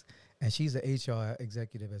colleagues, and she's an HR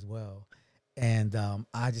executive as well. And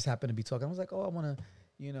I just happened to be talking. I was like, "Oh, I want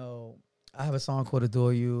to, I have a song called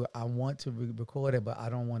Adore You. I want to record it, but I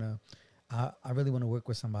don't want to, I really want to work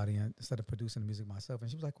with somebody instead of producing the music myself."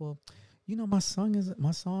 And she was like, "Well, my son is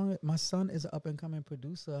an up and coming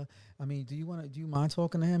producer. I mean, do you mind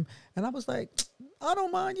talking to him?" And I was like, "I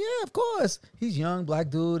don't mind. Yeah, of course." He's young, black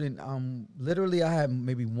dude, and literally I had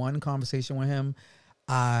maybe one conversation with him.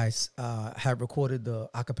 I had recorded the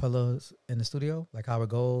acapellas in the studio, like how it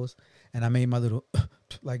goes, and I made my little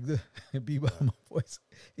like the beat by my voice,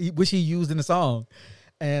 which he used in the song,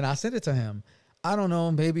 and I sent it to him. I don't know,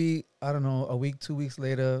 maybe a week, 2 weeks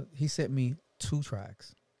later, he sent me 2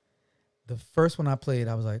 tracks. The first one I played,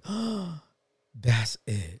 I was like, "Oh, that's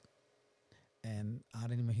it." And I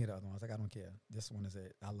didn't even hear the other one. I was like, "I don't care. This one is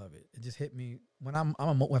it. I love it." It just hit me when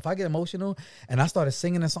if I get emotional and I started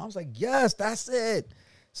singing the song, I was like, "Yes, that's it."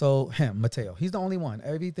 So him, Mateo, he's the only one.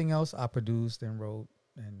 Everything else I produced and wrote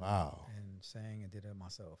and sang and did it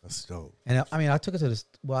myself. That's dope. And I mean, I took it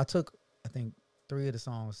to I think 3 of the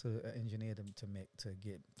songs to engineer them to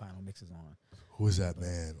get final mixes on. Who is that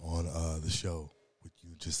man on the show with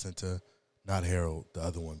you, Jacinta Not Harold, the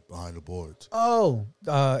other one behind the boards. Oh,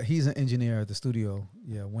 he's an engineer at the studio.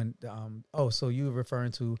 Yeah. So you were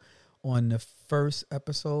referring to on the first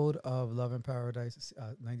episode of Love in Paradise,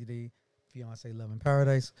 90 Day Fiance Love in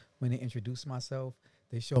Paradise, when they introduced myself,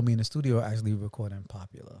 they showed me in the studio actually recording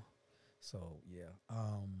Popular. So yeah.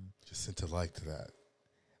 Just sent a like to that.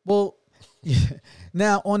 Well, yeah.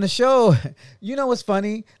 Now on the show, you know what's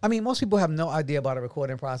funny? I mean, most people have no idea about a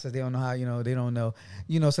recording process. They don't know how, they don't know,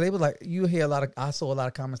 so they were like, I saw a lot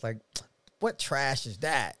of comments like, what trash is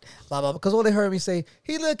that? Blah, blah, because all they heard me say,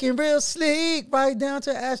 he looking real sleek, right down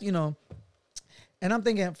to ass, And I'm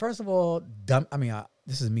thinking, first of all,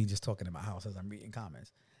 this is me just talking in my house as I'm reading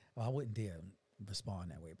comments. Well, I wouldn't dare respond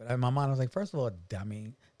that way. But in my mind, I was like, first of all,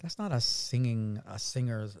 dummy, that's not a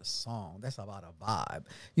singer's song. That's about a vibe.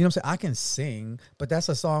 You know what I'm saying? I can sing, but that's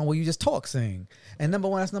a song where you just sing. And number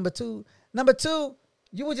one, that's number two. Number two,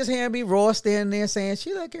 you would just hear me raw standing there saying,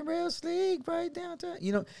 she looking real sleek, right down to,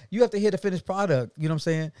 you have to hear the finished product. You know what I'm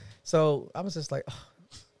saying? So I was just like, oh,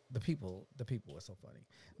 the people are so funny.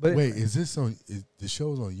 But wait, is the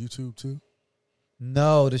show's on YouTube too?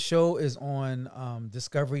 No, the show is on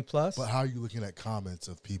Discovery Plus. But how are you looking at comments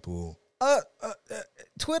of people?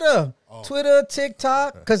 Twitter,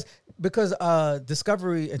 TikTok, because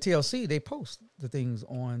Discovery and TLC, they post the things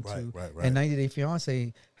on right. And 90 Day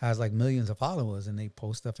Fiance has like millions of followers, and they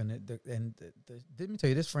post stuff. And let me tell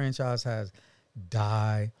you, this franchise has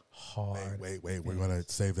die hard. Wait, we're gonna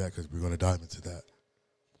save that because we're gonna dive into that.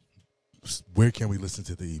 Where can we listen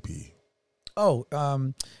to the EP? Oh,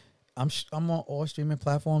 I'm on all streaming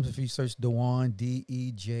platforms. If you search Dejuan,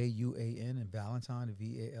 DEJUAN, and Valentine,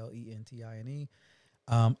 VALENTINE,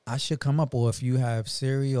 I should come up. Or if you have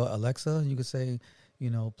Siri or Alexa, you could say,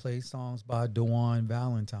 play songs by Dejuan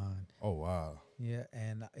Valentine. Oh wow! Yeah,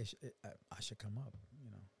 and I should come up.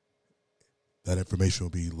 That information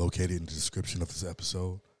will be located in the description of this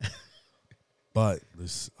episode. But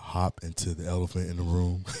let's hop into the elephant in the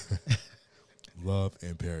room. Love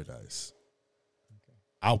in Paradise.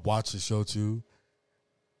 I watch the show too.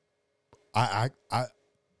 I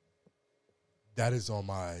that is on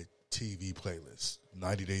my TV playlist.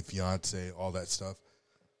 90 Day Fiance, all that stuff.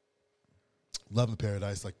 Love in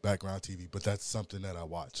Paradise, like background TV, but that's something that I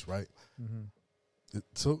watch, right? Mm-hmm.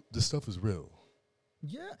 So this stuff is real.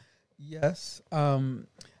 Yeah. Yes. How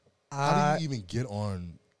do you even get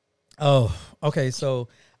on? Oh, okay. So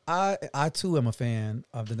I too am a fan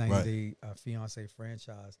of the 90 Day Fiance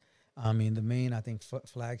franchise. I mean, the main, I think,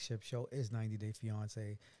 flagship show is 90 Day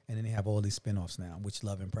Fiance, and then they have all these spinoffs now, which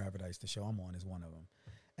Love in Paradise, the show I'm on, is one of them.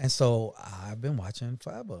 And so I've been watching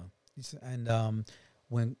forever. And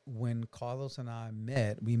when Carlos and I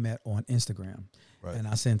met, we met on Instagram. Right. And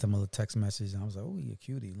I sent him a text message, and I was like, oh, you're a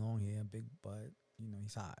cutie, long hair, big butt,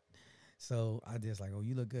 he's hot. So I just like, oh,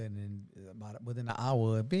 you look good. And then within an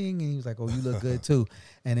hour, bing, and he was like, oh, you look good too.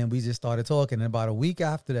 And then we just started talking. And about a week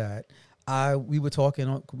after that, we talked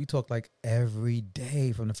like every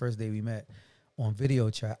day from the first day we met on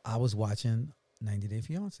video chat. I was watching 90 Day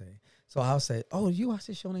Fiance. So I'll say, oh, you watch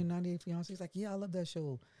this show named 90 Day Fiance? He's like, yeah, I love that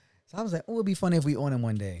show. So I was like, oh, it'd be funny if we on it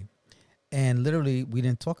one day. And literally we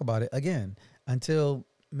didn't talk about it again until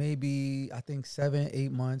maybe, I think 6, 7,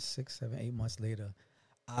 8 months later.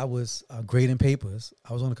 I was grading papers.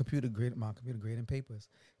 I was on the computer grading papers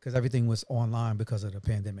because everything was online because of the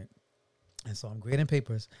pandemic. And so I'm grading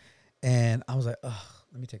papers. And I was like, ugh,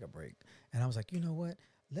 let me take a break. And I was like, you know what?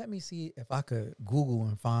 Let me see if I could Google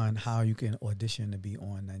and find how you can audition to be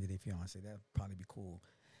on 90 Day Fiance. That'd probably be cool.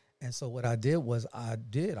 And so what I did was I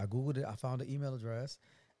Googled it. I found the email address,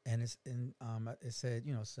 and it said,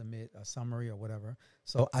 submit a summary or whatever.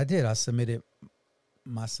 So I did. I submitted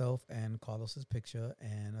myself and Carlos's picture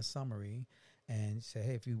and a summary and said,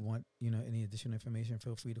 hey, if you want, any additional information,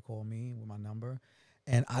 feel free to call me with my number.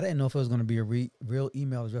 And I didn't know if it was going to be a real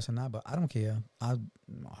email address or not, but I don't care. I'll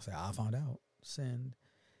find out. Send.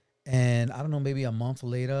 And I don't know, maybe a month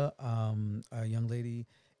later, a young lady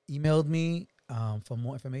emailed me for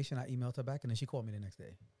more information. I emailed her back, and then she called me the next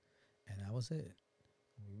day. And that was it.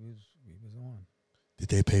 We was on. Did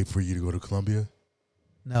they pay for you to go to Columbia?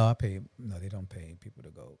 No, they don't pay people to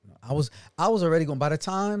go. No, I was already going. By the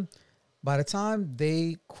time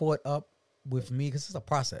they caught up with me, because it's a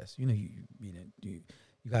process. You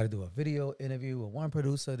got to do a video interview with one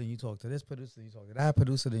producer, then you talk to this producer, then you talk to that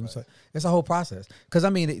producer, then you talk. It's a whole process. Because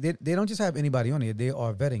they don't just have anybody on here; they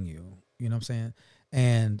are vetting you. You know what I'm saying?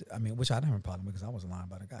 And which I didn't have a problem with because I wasn't lying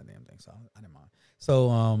about a goddamn thing, so I didn't mind.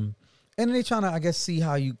 So, and then they trying to, I guess, see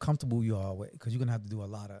how comfortable you are with, because you're gonna have to do a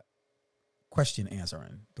lot of question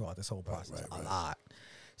answering throughout this whole process, a lot.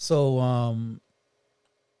 So,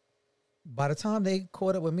 by the time they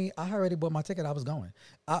caught up with me, I already bought my ticket. I was going.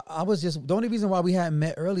 I was just, the only reason why we hadn't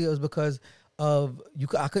met earlier was because of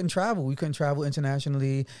I couldn't travel. We couldn't travel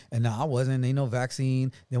internationally, and now I wasn't. Ain't no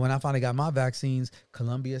vaccine. Then when I finally got my vaccines,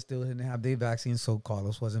 Colombia still didn't have their vaccines, so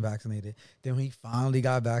Carlos wasn't vaccinated. Then when he finally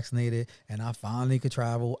got vaccinated, and I finally could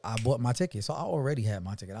travel, I bought my ticket. So I already had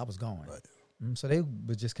my ticket. I was going. Right. So they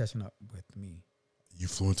were just catching up with me. You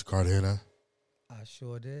flew into Cartagena? I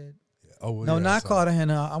sure did. Yeah. Oh, well, no, yeah, not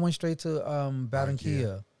Cartagena. I went straight to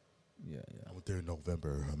Barranquilla. Yeah. I went there in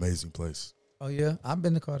November. Amazing place. Oh yeah, I've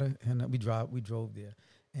been to Cartagena. We drove there,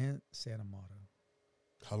 and Santa Marta.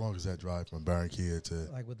 How long is that drive from Barranquilla to?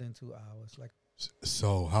 Like within 2 hours. Like.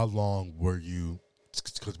 So how long were you?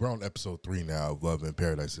 Because we're on episode 3 now of Love in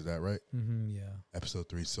Paradise. Is that right? Mm-hmm, yeah. Episode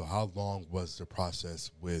 3. So how long was the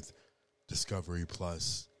process with Discovery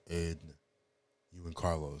Plus and you and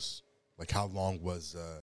Carlos? Like how long was?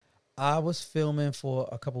 I was filming for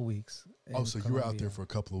a couple weeks. Oh, so you were out there for a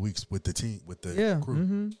couple of weeks with the team, with the crew.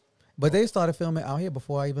 Mm-hmm. But they started filming out here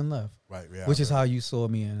before I even left. Right, yeah. Which is how you saw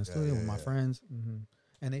me in the studio with my friends. Mm-hmm.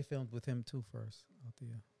 And they filmed with him too first out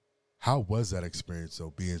there. How was that experience,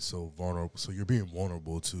 though, being so vulnerable? So you're being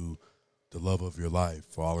vulnerable to the love of your life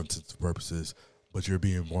for all intents and purposes, but you're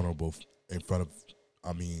being vulnerable in front of,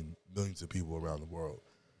 millions of people around the world.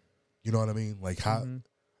 You know what I mean? Like how,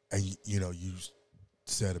 and you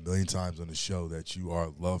said a million times on the show that you are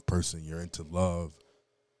a love person, you're into love.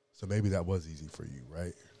 So maybe that was easy for you,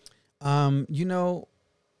 right?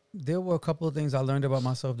 There were a couple of things I learned about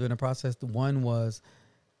myself during the process. The one was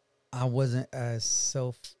I wasn't as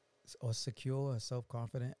secure or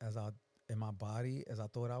self-confident in my body as I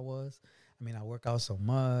thought I was. I mean, I work out so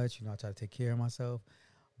much, I try to take care of myself,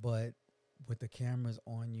 but with the cameras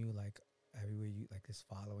on you, like everywhere you, like it's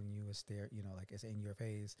following you, it's there, like it's in your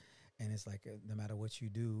face. And it's like, no matter what you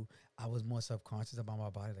do, I was more self-conscious about my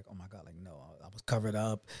body. Like, oh my God, like, no, I was covered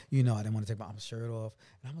up. I didn't want to take my shirt off.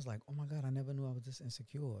 And I was like, oh my God, I never knew I was this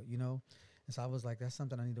insecure, And so I was like, that's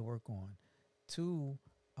something I need to work on. 2,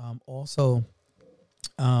 also,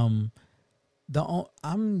 I'm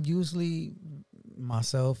usually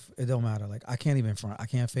myself. It don't matter. Like, I can't even front. I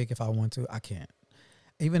can't fake if I want to. I can't.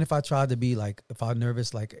 Even if I tried to be like, if I'm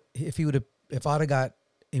nervous, like if I'd have got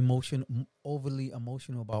overly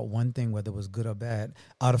emotional about one thing, whether it was good or bad,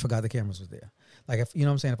 I'd have forgot the cameras was there. Like if what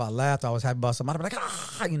I'm saying, if I laughed, I was happy about something, I'd be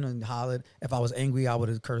like, and hollered. If I was angry, I would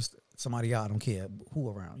have cursed somebody out. I don't care who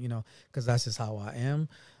around, because that's just how I am.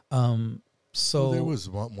 So there was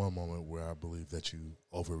one moment where I believe that you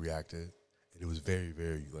overreacted, and it was very,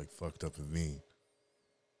 very like fucked up and mean.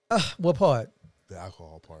 What part? The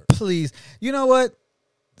alcohol part. Please, you know what?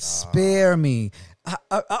 Spare me.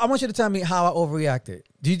 I want you to tell me how I overreacted.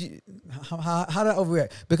 How did I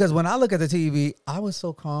overreact? Because when I look at the TV, I was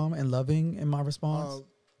so calm and loving in my response.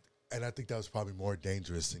 And I think that was probably more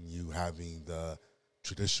dangerous than you having the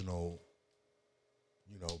traditional,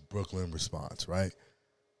 Brooklyn response, right?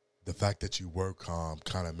 The fact that you were calm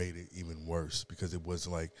kind of made it even worse because it was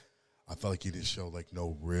like, I felt like you didn't show like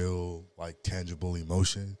no real, like tangible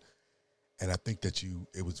emotion. And I think that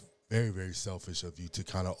it was very, very selfish of you to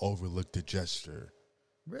kind of overlook the gesture.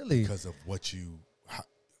 Really? Because of what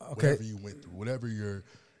whatever you went through, whatever your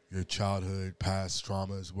childhood past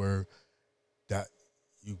traumas were, that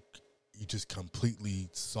you just completely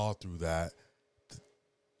saw through that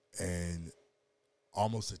and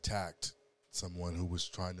almost attacked someone who was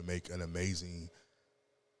trying to make an amazing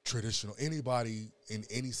traditional, anybody in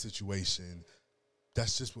any situation,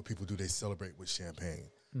 that's just what people do. They celebrate with champagne.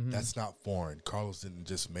 Mm-hmm. That's not foreign. Carlos didn't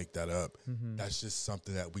just make that up. Mm-hmm. That's just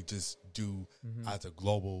something that we just do as a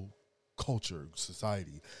global culture,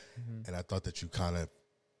 society. Mm-hmm. And I thought that you kind of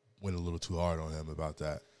went a little too hard on him about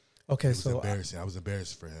that. Okay, it was embarrassing. I was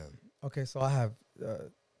embarrassed for him. Okay, so I have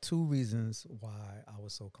 2 reasons why I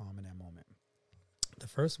was so calm in that moment. The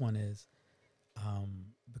first one is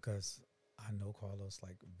because I know Carlos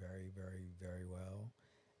like very, very, very well.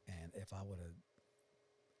 And if I would have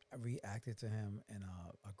reacted to him in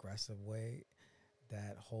a aggressive way,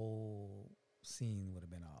 that whole scene would have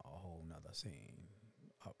been a whole nother scene,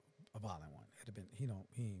 a violent one. It'd have been,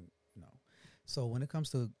 So when it comes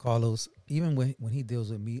to Carlos, even when he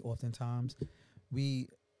deals with me, oftentimes we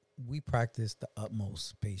practice the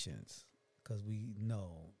utmost patience because we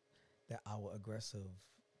know that our aggressive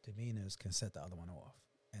demeanors can set the other one off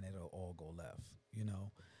and it'll all go left,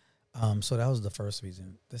 So that was the first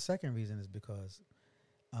reason. The second reason is because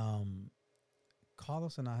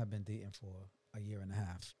Carlos and I have been dating for a year and a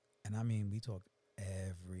half. And I mean, we talk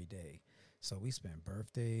every day. So we spent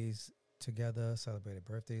birthdays together, celebrated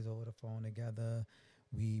birthdays over the phone together.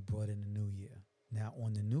 We brought in the new year. Now,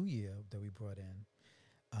 on the new year that we brought in,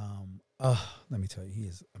 Let me tell you, he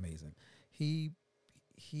is amazing. He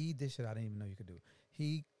did shit I didn't even know you could do.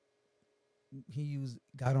 He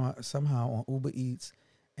got on somehow on Uber Eats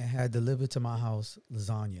and had delivered to my house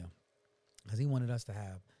lasagna because he wanted us to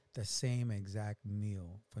have the same exact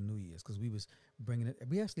meal for New Year's because we was bringing it.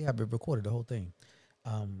 We actually have it recorded, the whole thing.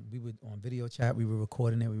 We were on video chat. We were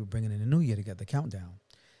recording it. We were bringing in the New Year together, the countdown.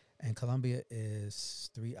 And Colombia is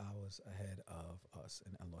 3 hours ahead of us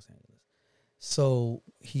in Los Angeles. So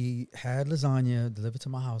he had lasagna delivered to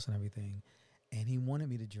my house and everything, and he wanted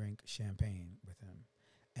me to drink champagne with him.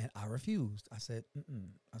 And I refused. I said,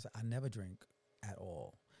 I said, I never drink at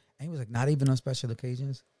all. And he was like, not even on special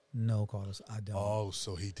occasions? No, Carlos, I don't. Oh,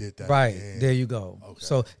 so he did that. Right. again. There you go. Okay.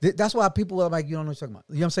 So that's why people are like, you don't know what you're talking about.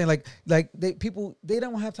 You know what I'm saying? Like they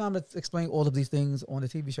don't have time to explain all of these things on the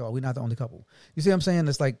TV show. We're not the only couple. You see what I'm saying?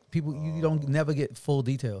 It's like people, you don't never get full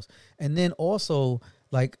details. And then also,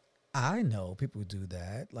 like, I know people do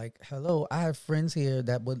that. Like, hello, I have friends here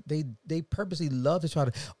that would they purposely love to try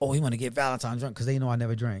to, we want to get Valentine's drunk because they know I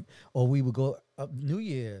never drink. Or we would go New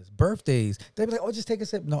Year's, birthdays. They'd be like, just take a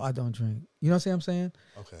sip. No, I don't drink. You know what I'm saying?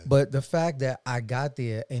 Okay. But the fact that I got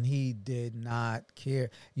there and he did not care,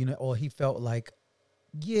 or he felt like,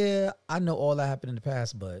 yeah, I know all that happened in the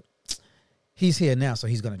past, but he's here now, so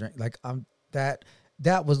he's gonna drink. Like that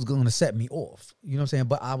was gonna set me off. You know what I'm saying?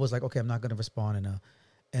 But I was like, okay, I'm not gonna respond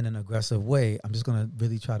in an aggressive way. I'm just gonna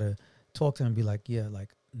really try to talk to him and be like, yeah, like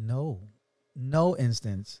no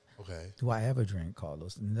instance do I ever drink,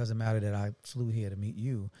 Carlos. And it doesn't matter that I flew here to meet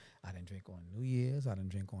you. I didn't drink on New Year's. I didn't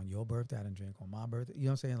drink on your birthday. I didn't drink on my birthday. You know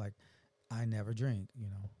what I'm saying? Like, I never drink,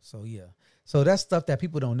 So yeah. So that's stuff that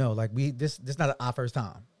people don't know. Like this not our first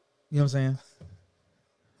time. You know what I'm saying?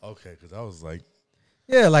 Okay, because I was like,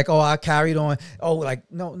 yeah, like, I carried on.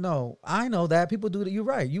 No, I know that people do that. You're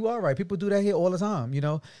right. You are right. People do that here all the time,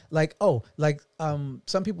 Like,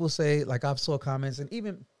 some people say, like, I've saw comments and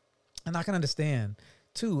I can understand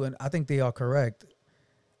too, and I think they are correct.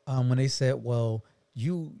 When they said, well,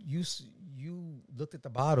 you looked at the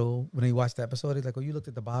bottle when they watched the episode, they're like, you looked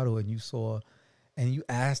at the bottle and you saw, and you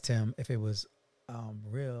asked him if it was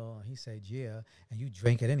real, and he said, yeah, and you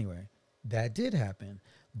drank it anyway. That did happen.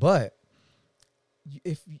 But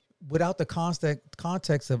if without the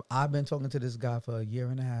context of I've been talking to this guy for a year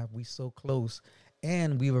and a half, we so close,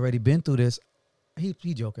 and we've already been through this, he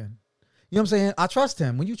joking. You know what I'm saying? I trust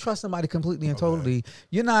him. When you trust somebody completely and totally,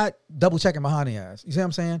 you're not double checking behind the ass. You see what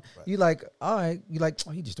I'm saying? Right. You like, all right, you like,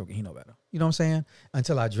 he just joking, he know better. You know what I'm saying?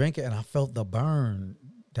 Until I drink it and I felt the burn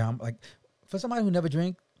down. Like, for somebody who never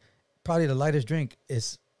drink, probably the lightest drink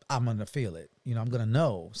is, I'm going to feel it. I'm going to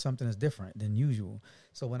know something is different than usual.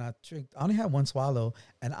 So when I drink, I only had one swallow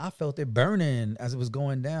and I felt it burning as it was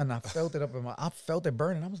going down. I felt it I felt it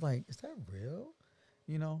burning. I was like, is that real?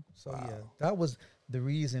 So wow. Yeah, that was the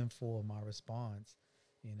reason for my response,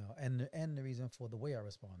 and the reason for the way I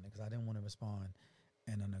responded, because I didn't want to respond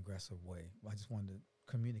in an aggressive way. I just wanted to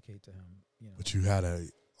communicate to him, But you had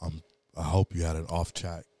I hope you had an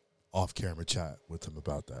off-camera chat with him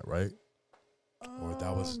about that, right? Or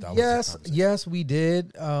that was yes, we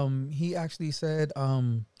did. He actually said,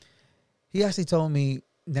 he actually told me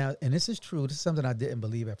now, and this is true. This is something I didn't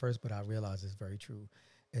believe at first, but I realized it's very true.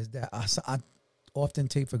 Is that I often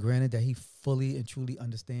take for granted that he fully and truly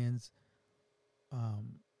understands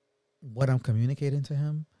what I'm communicating to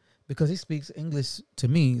him, because he speaks English to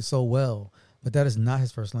me so well, but that is not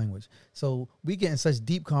his first language. So we get in such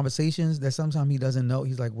deep conversations that sometimes he doesn't know.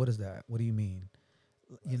 He's like, what is that? What do you mean?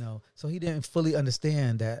 So he didn't fully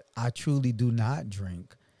understand that I truly do not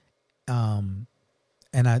drink. And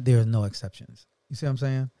there are no exceptions. You see what I'm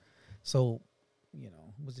saying? So, it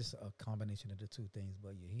was just a combination of the two things,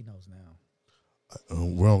 but yeah, he knows now.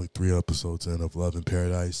 We're only 3 episodes in of Love in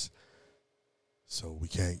Paradise, so we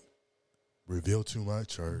can't reveal too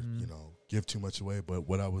much or, give too much away. But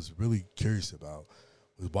what I was really curious about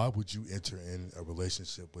was, why would you enter in a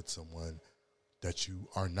relationship with someone that you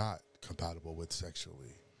are not compatible with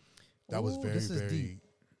sexually? That was very deep.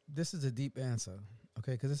 This is a deep answer,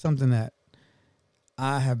 okay? Because it's something that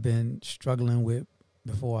I have been struggling with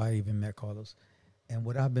before I even met Carlos. And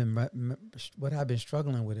what I've been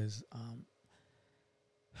struggling with is,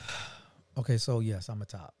 okay, so yes, I'm a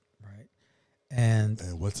top, right? And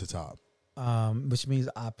what's a top? Which means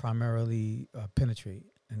I primarily penetrate,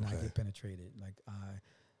 and I get penetrated. Like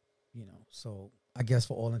so I guess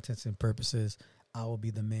for all intents and purposes, I will be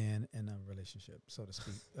the man in a relationship, so to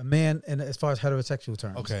speak. A man, and as far as heterosexual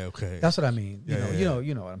terms. Okay. That's what I mean. You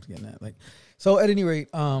know what I'm getting at. Like, so at any rate,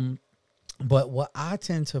 but what I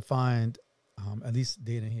tend to find, at least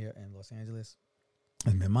dating here in Los Angeles,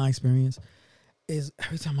 and in my experience, is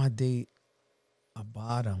every time I date a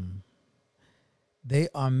bottom, they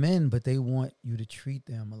are men, but they want you to treat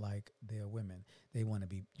them like they're women. They want to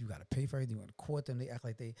be, you got to pay for everything. You want to court them. They act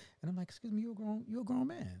like they, and I'm like, excuse me, you're a grown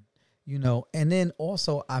man, you know? And then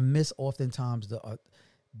also I miss oftentimes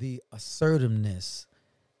the assertiveness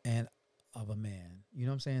and of a man, you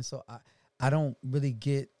know what I'm saying? So I don't really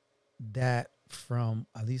get that from,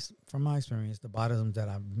 at least from my experience, the bottoms that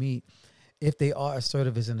I meet. If they are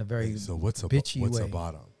assertive, is in a very bitchy way. A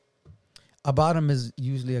bottom? A bottom is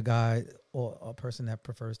usually a guy or a person that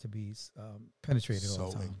prefers to be penetrated all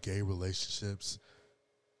the So time. in gay relationships,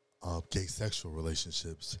 gay sexual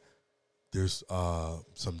relationships, there's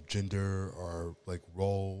some gender or like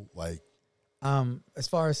role, like as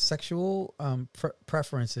far as sexual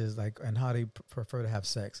preferences, like, and how they prefer to have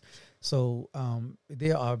sex. So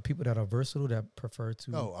there are people that are versatile that prefer to.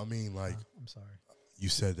 No, I mean, like, I'm sorry. You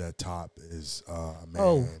said that top is a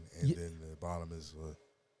man, and then the bottom is.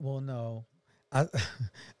 Well, no, I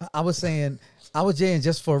was saying,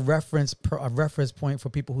 just for reference, a reference point for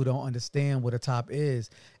people who don't understand what a top is.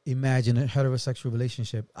 Imagine a heterosexual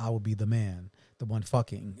relationship. I would be the man, the one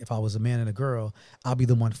fucking. If I was a man and a girl, I'll be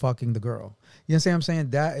the one fucking the girl. You know what I'm saying?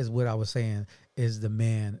 That is what I was saying, is the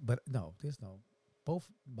man. But no, there's no. Both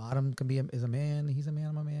bottom can be is a man. He's a man.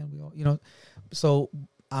 I'm a man. We all, you know. So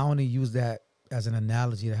I only use that as an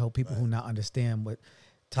analogy to help people who not understand what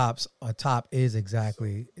a top is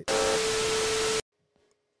exactly.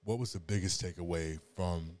 What was the biggest takeaway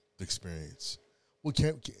from the experience? Well,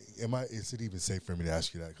 is it even safe for me to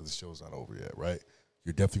ask you that, because the show's not over yet, right?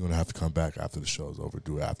 You're definitely going to have to come back after the show's over,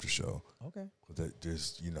 do an after show. Okay. Because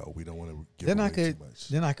there's, we don't want to give away too much.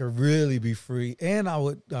 Then I could really be free, and I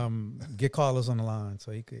would get Carlos on the line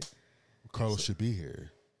so he could. Carlos should be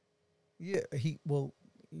here. Yeah, I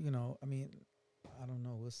mean, I don't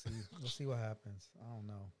know. We'll see. We'll see what happens. I don't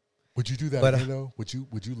know. Would you do that again, though? Would you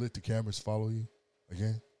let the cameras follow you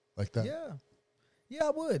again like that? Yeah,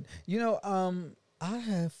 I would. I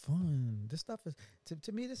have fun. This stuff is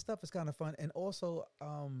to me. This stuff is kind of fun, and also,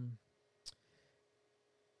 I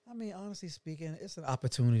mean, honestly speaking, it's an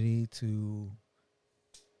opportunity to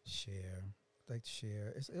share. It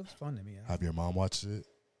was fun to me. Have your mom watched it?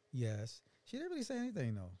 Yes, she didn't really say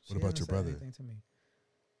anything though. What about your brother? Anything to me?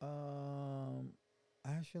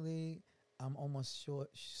 Actually, I'm almost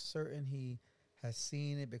certain he has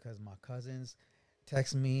seen it, because my cousins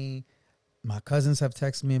text me. My cousins have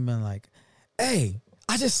texted me and been like, "Hey,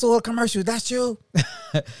 I just saw a commercial. That's you?"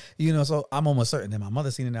 So I'm almost certain that my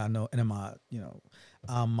mother's seen it. I know, and then my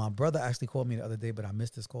brother actually called me the other day, but I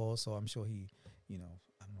missed his call, so I'm sure he, I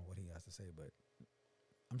don't know what he has to say, but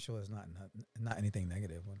I'm sure it's not anything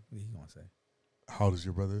negative. What he gonna say? How old is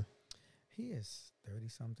your brother? He is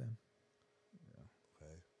 30-something. Yeah.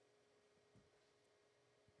 Okay.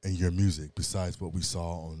 And your music, besides what we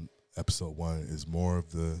saw on episode 1, is more of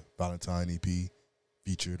the Valentine EP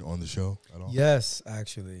featured on the show at all? Yes,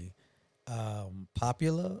 actually.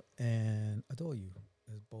 Popular and Adore You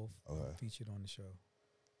is both featured on the show.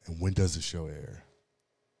 And when does the show air?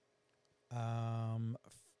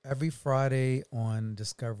 Every Friday on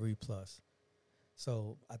Discovery Plus.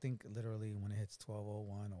 So I think literally when it hits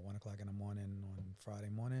 12:01 or 1 o'clock in the morning on Friday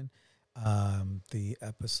morning, the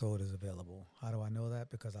episode is available. How do I know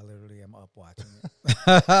that? Because I literally am up watching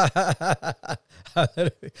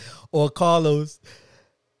it. Or Carlos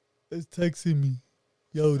is texting me,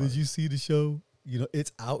 "Yo, did you see the show?"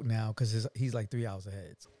 It's out now because he's like 3 hours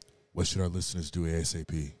ahead. What should our listeners do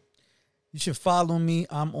ASAP? You should follow me.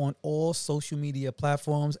 I'm on all social media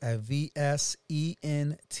platforms at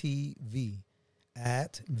VSENTV.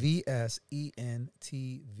 At VSENTV.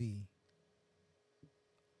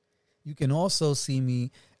 You can also see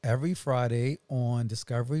me every Friday on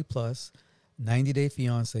Discovery Plus, 90 Day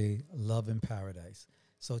Fiancé, Love in Paradise.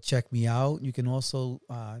 So check me out. You can also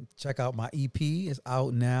check out my EP. It's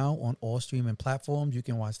out now on all streaming platforms. You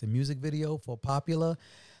can watch the music video for Popular.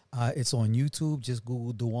 It's on YouTube. Just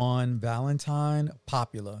Google Dewan Valentine,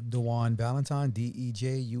 Popular. Dewan Valentine,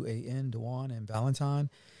 DEJUAN, Dewan and Valentine,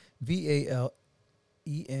 VALENTINE.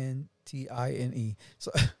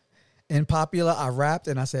 So in Popular, I rapped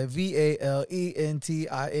and I said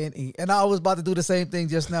VALENTINE. And I was about to do the same thing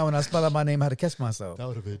just now when I spelled out my name. I had to catch myself. That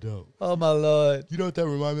would have been dope. Oh, my Lord. You know what that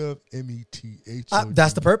reminded me of? METH.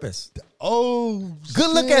 That's the purpose. Oh, good shit.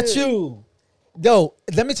 Look at you. Yo,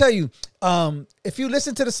 let me tell you, if you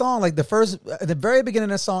listen to the song, like at the very beginning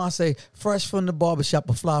of the song, I say, fresh from the barbershop,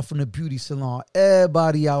 a fly from the beauty salon.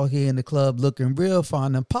 Everybody out here in the club looking real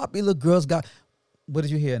fine. And popular girls got... What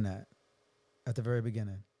did you hear in that? At the very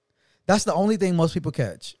beginning. That's the only thing most people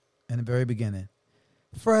catch in the very beginning.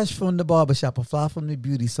 Fresh from the barbershop, a fly from the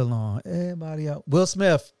beauty salon. Everybody out. Will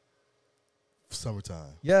Smith.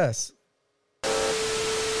 summertime. Yes.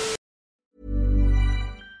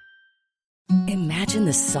 Imagine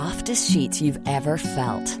the softest sheets you've ever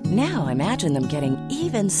felt. Now imagine them getting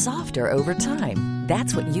even softer over time.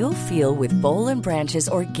 That's what you'll feel with Boll & Branch's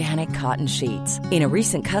organic cotton sheets. In a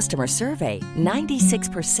recent customer survey,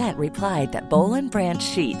 96% replied that Boll & Branch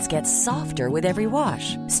sheets get softer with every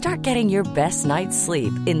wash. Start getting your best night's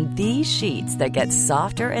sleep in these sheets that get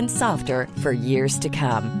softer and softer for years to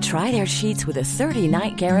come. Try their sheets with a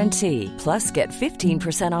 30-night guarantee. Plus, get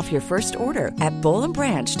 15% off your first order at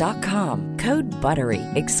bollandbranch.com. Code BUTTERY.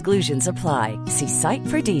 Exclusions apply. See site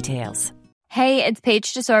for details. Hey, it's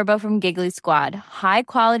Paige DeSorbo from Giggly Squad. High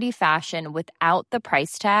quality fashion without the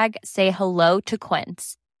price tag. Say hello to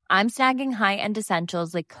Quince. I'm snagging high-end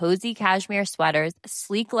essentials like cozy cashmere sweaters,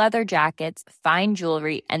 sleek leather jackets, fine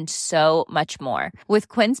jewelry, and so much more. With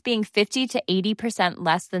Quince being 50 to 80%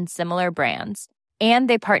 less than similar brands. And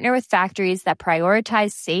they partner with factories that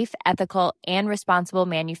prioritize safe, ethical, and responsible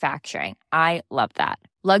manufacturing. I love that.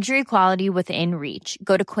 Luxury quality within reach.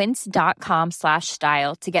 Go to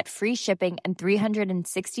quince.com/style to get free shipping and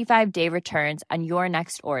 365-day returns on your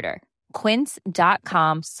next order.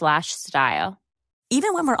 Quince.com/style.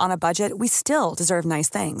 Even when we're on a budget, we still deserve nice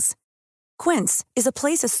things. Quince is a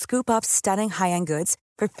place to scoop up stunning high-end goods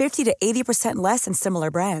for 50 to 80% less than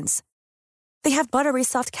similar brands. They have buttery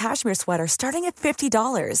soft cashmere sweaters starting at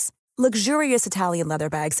 $50, luxurious Italian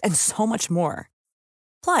leather bags, and so much more.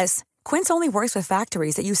 Plus, Quince only works with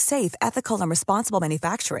factories that use safe, ethical, and responsible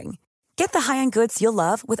manufacturing. Get the high-end goods you'll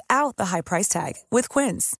love without the high price tag with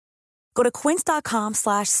Quince. Go to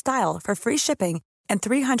quince.com/style for free shipping and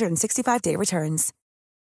 365-day returns.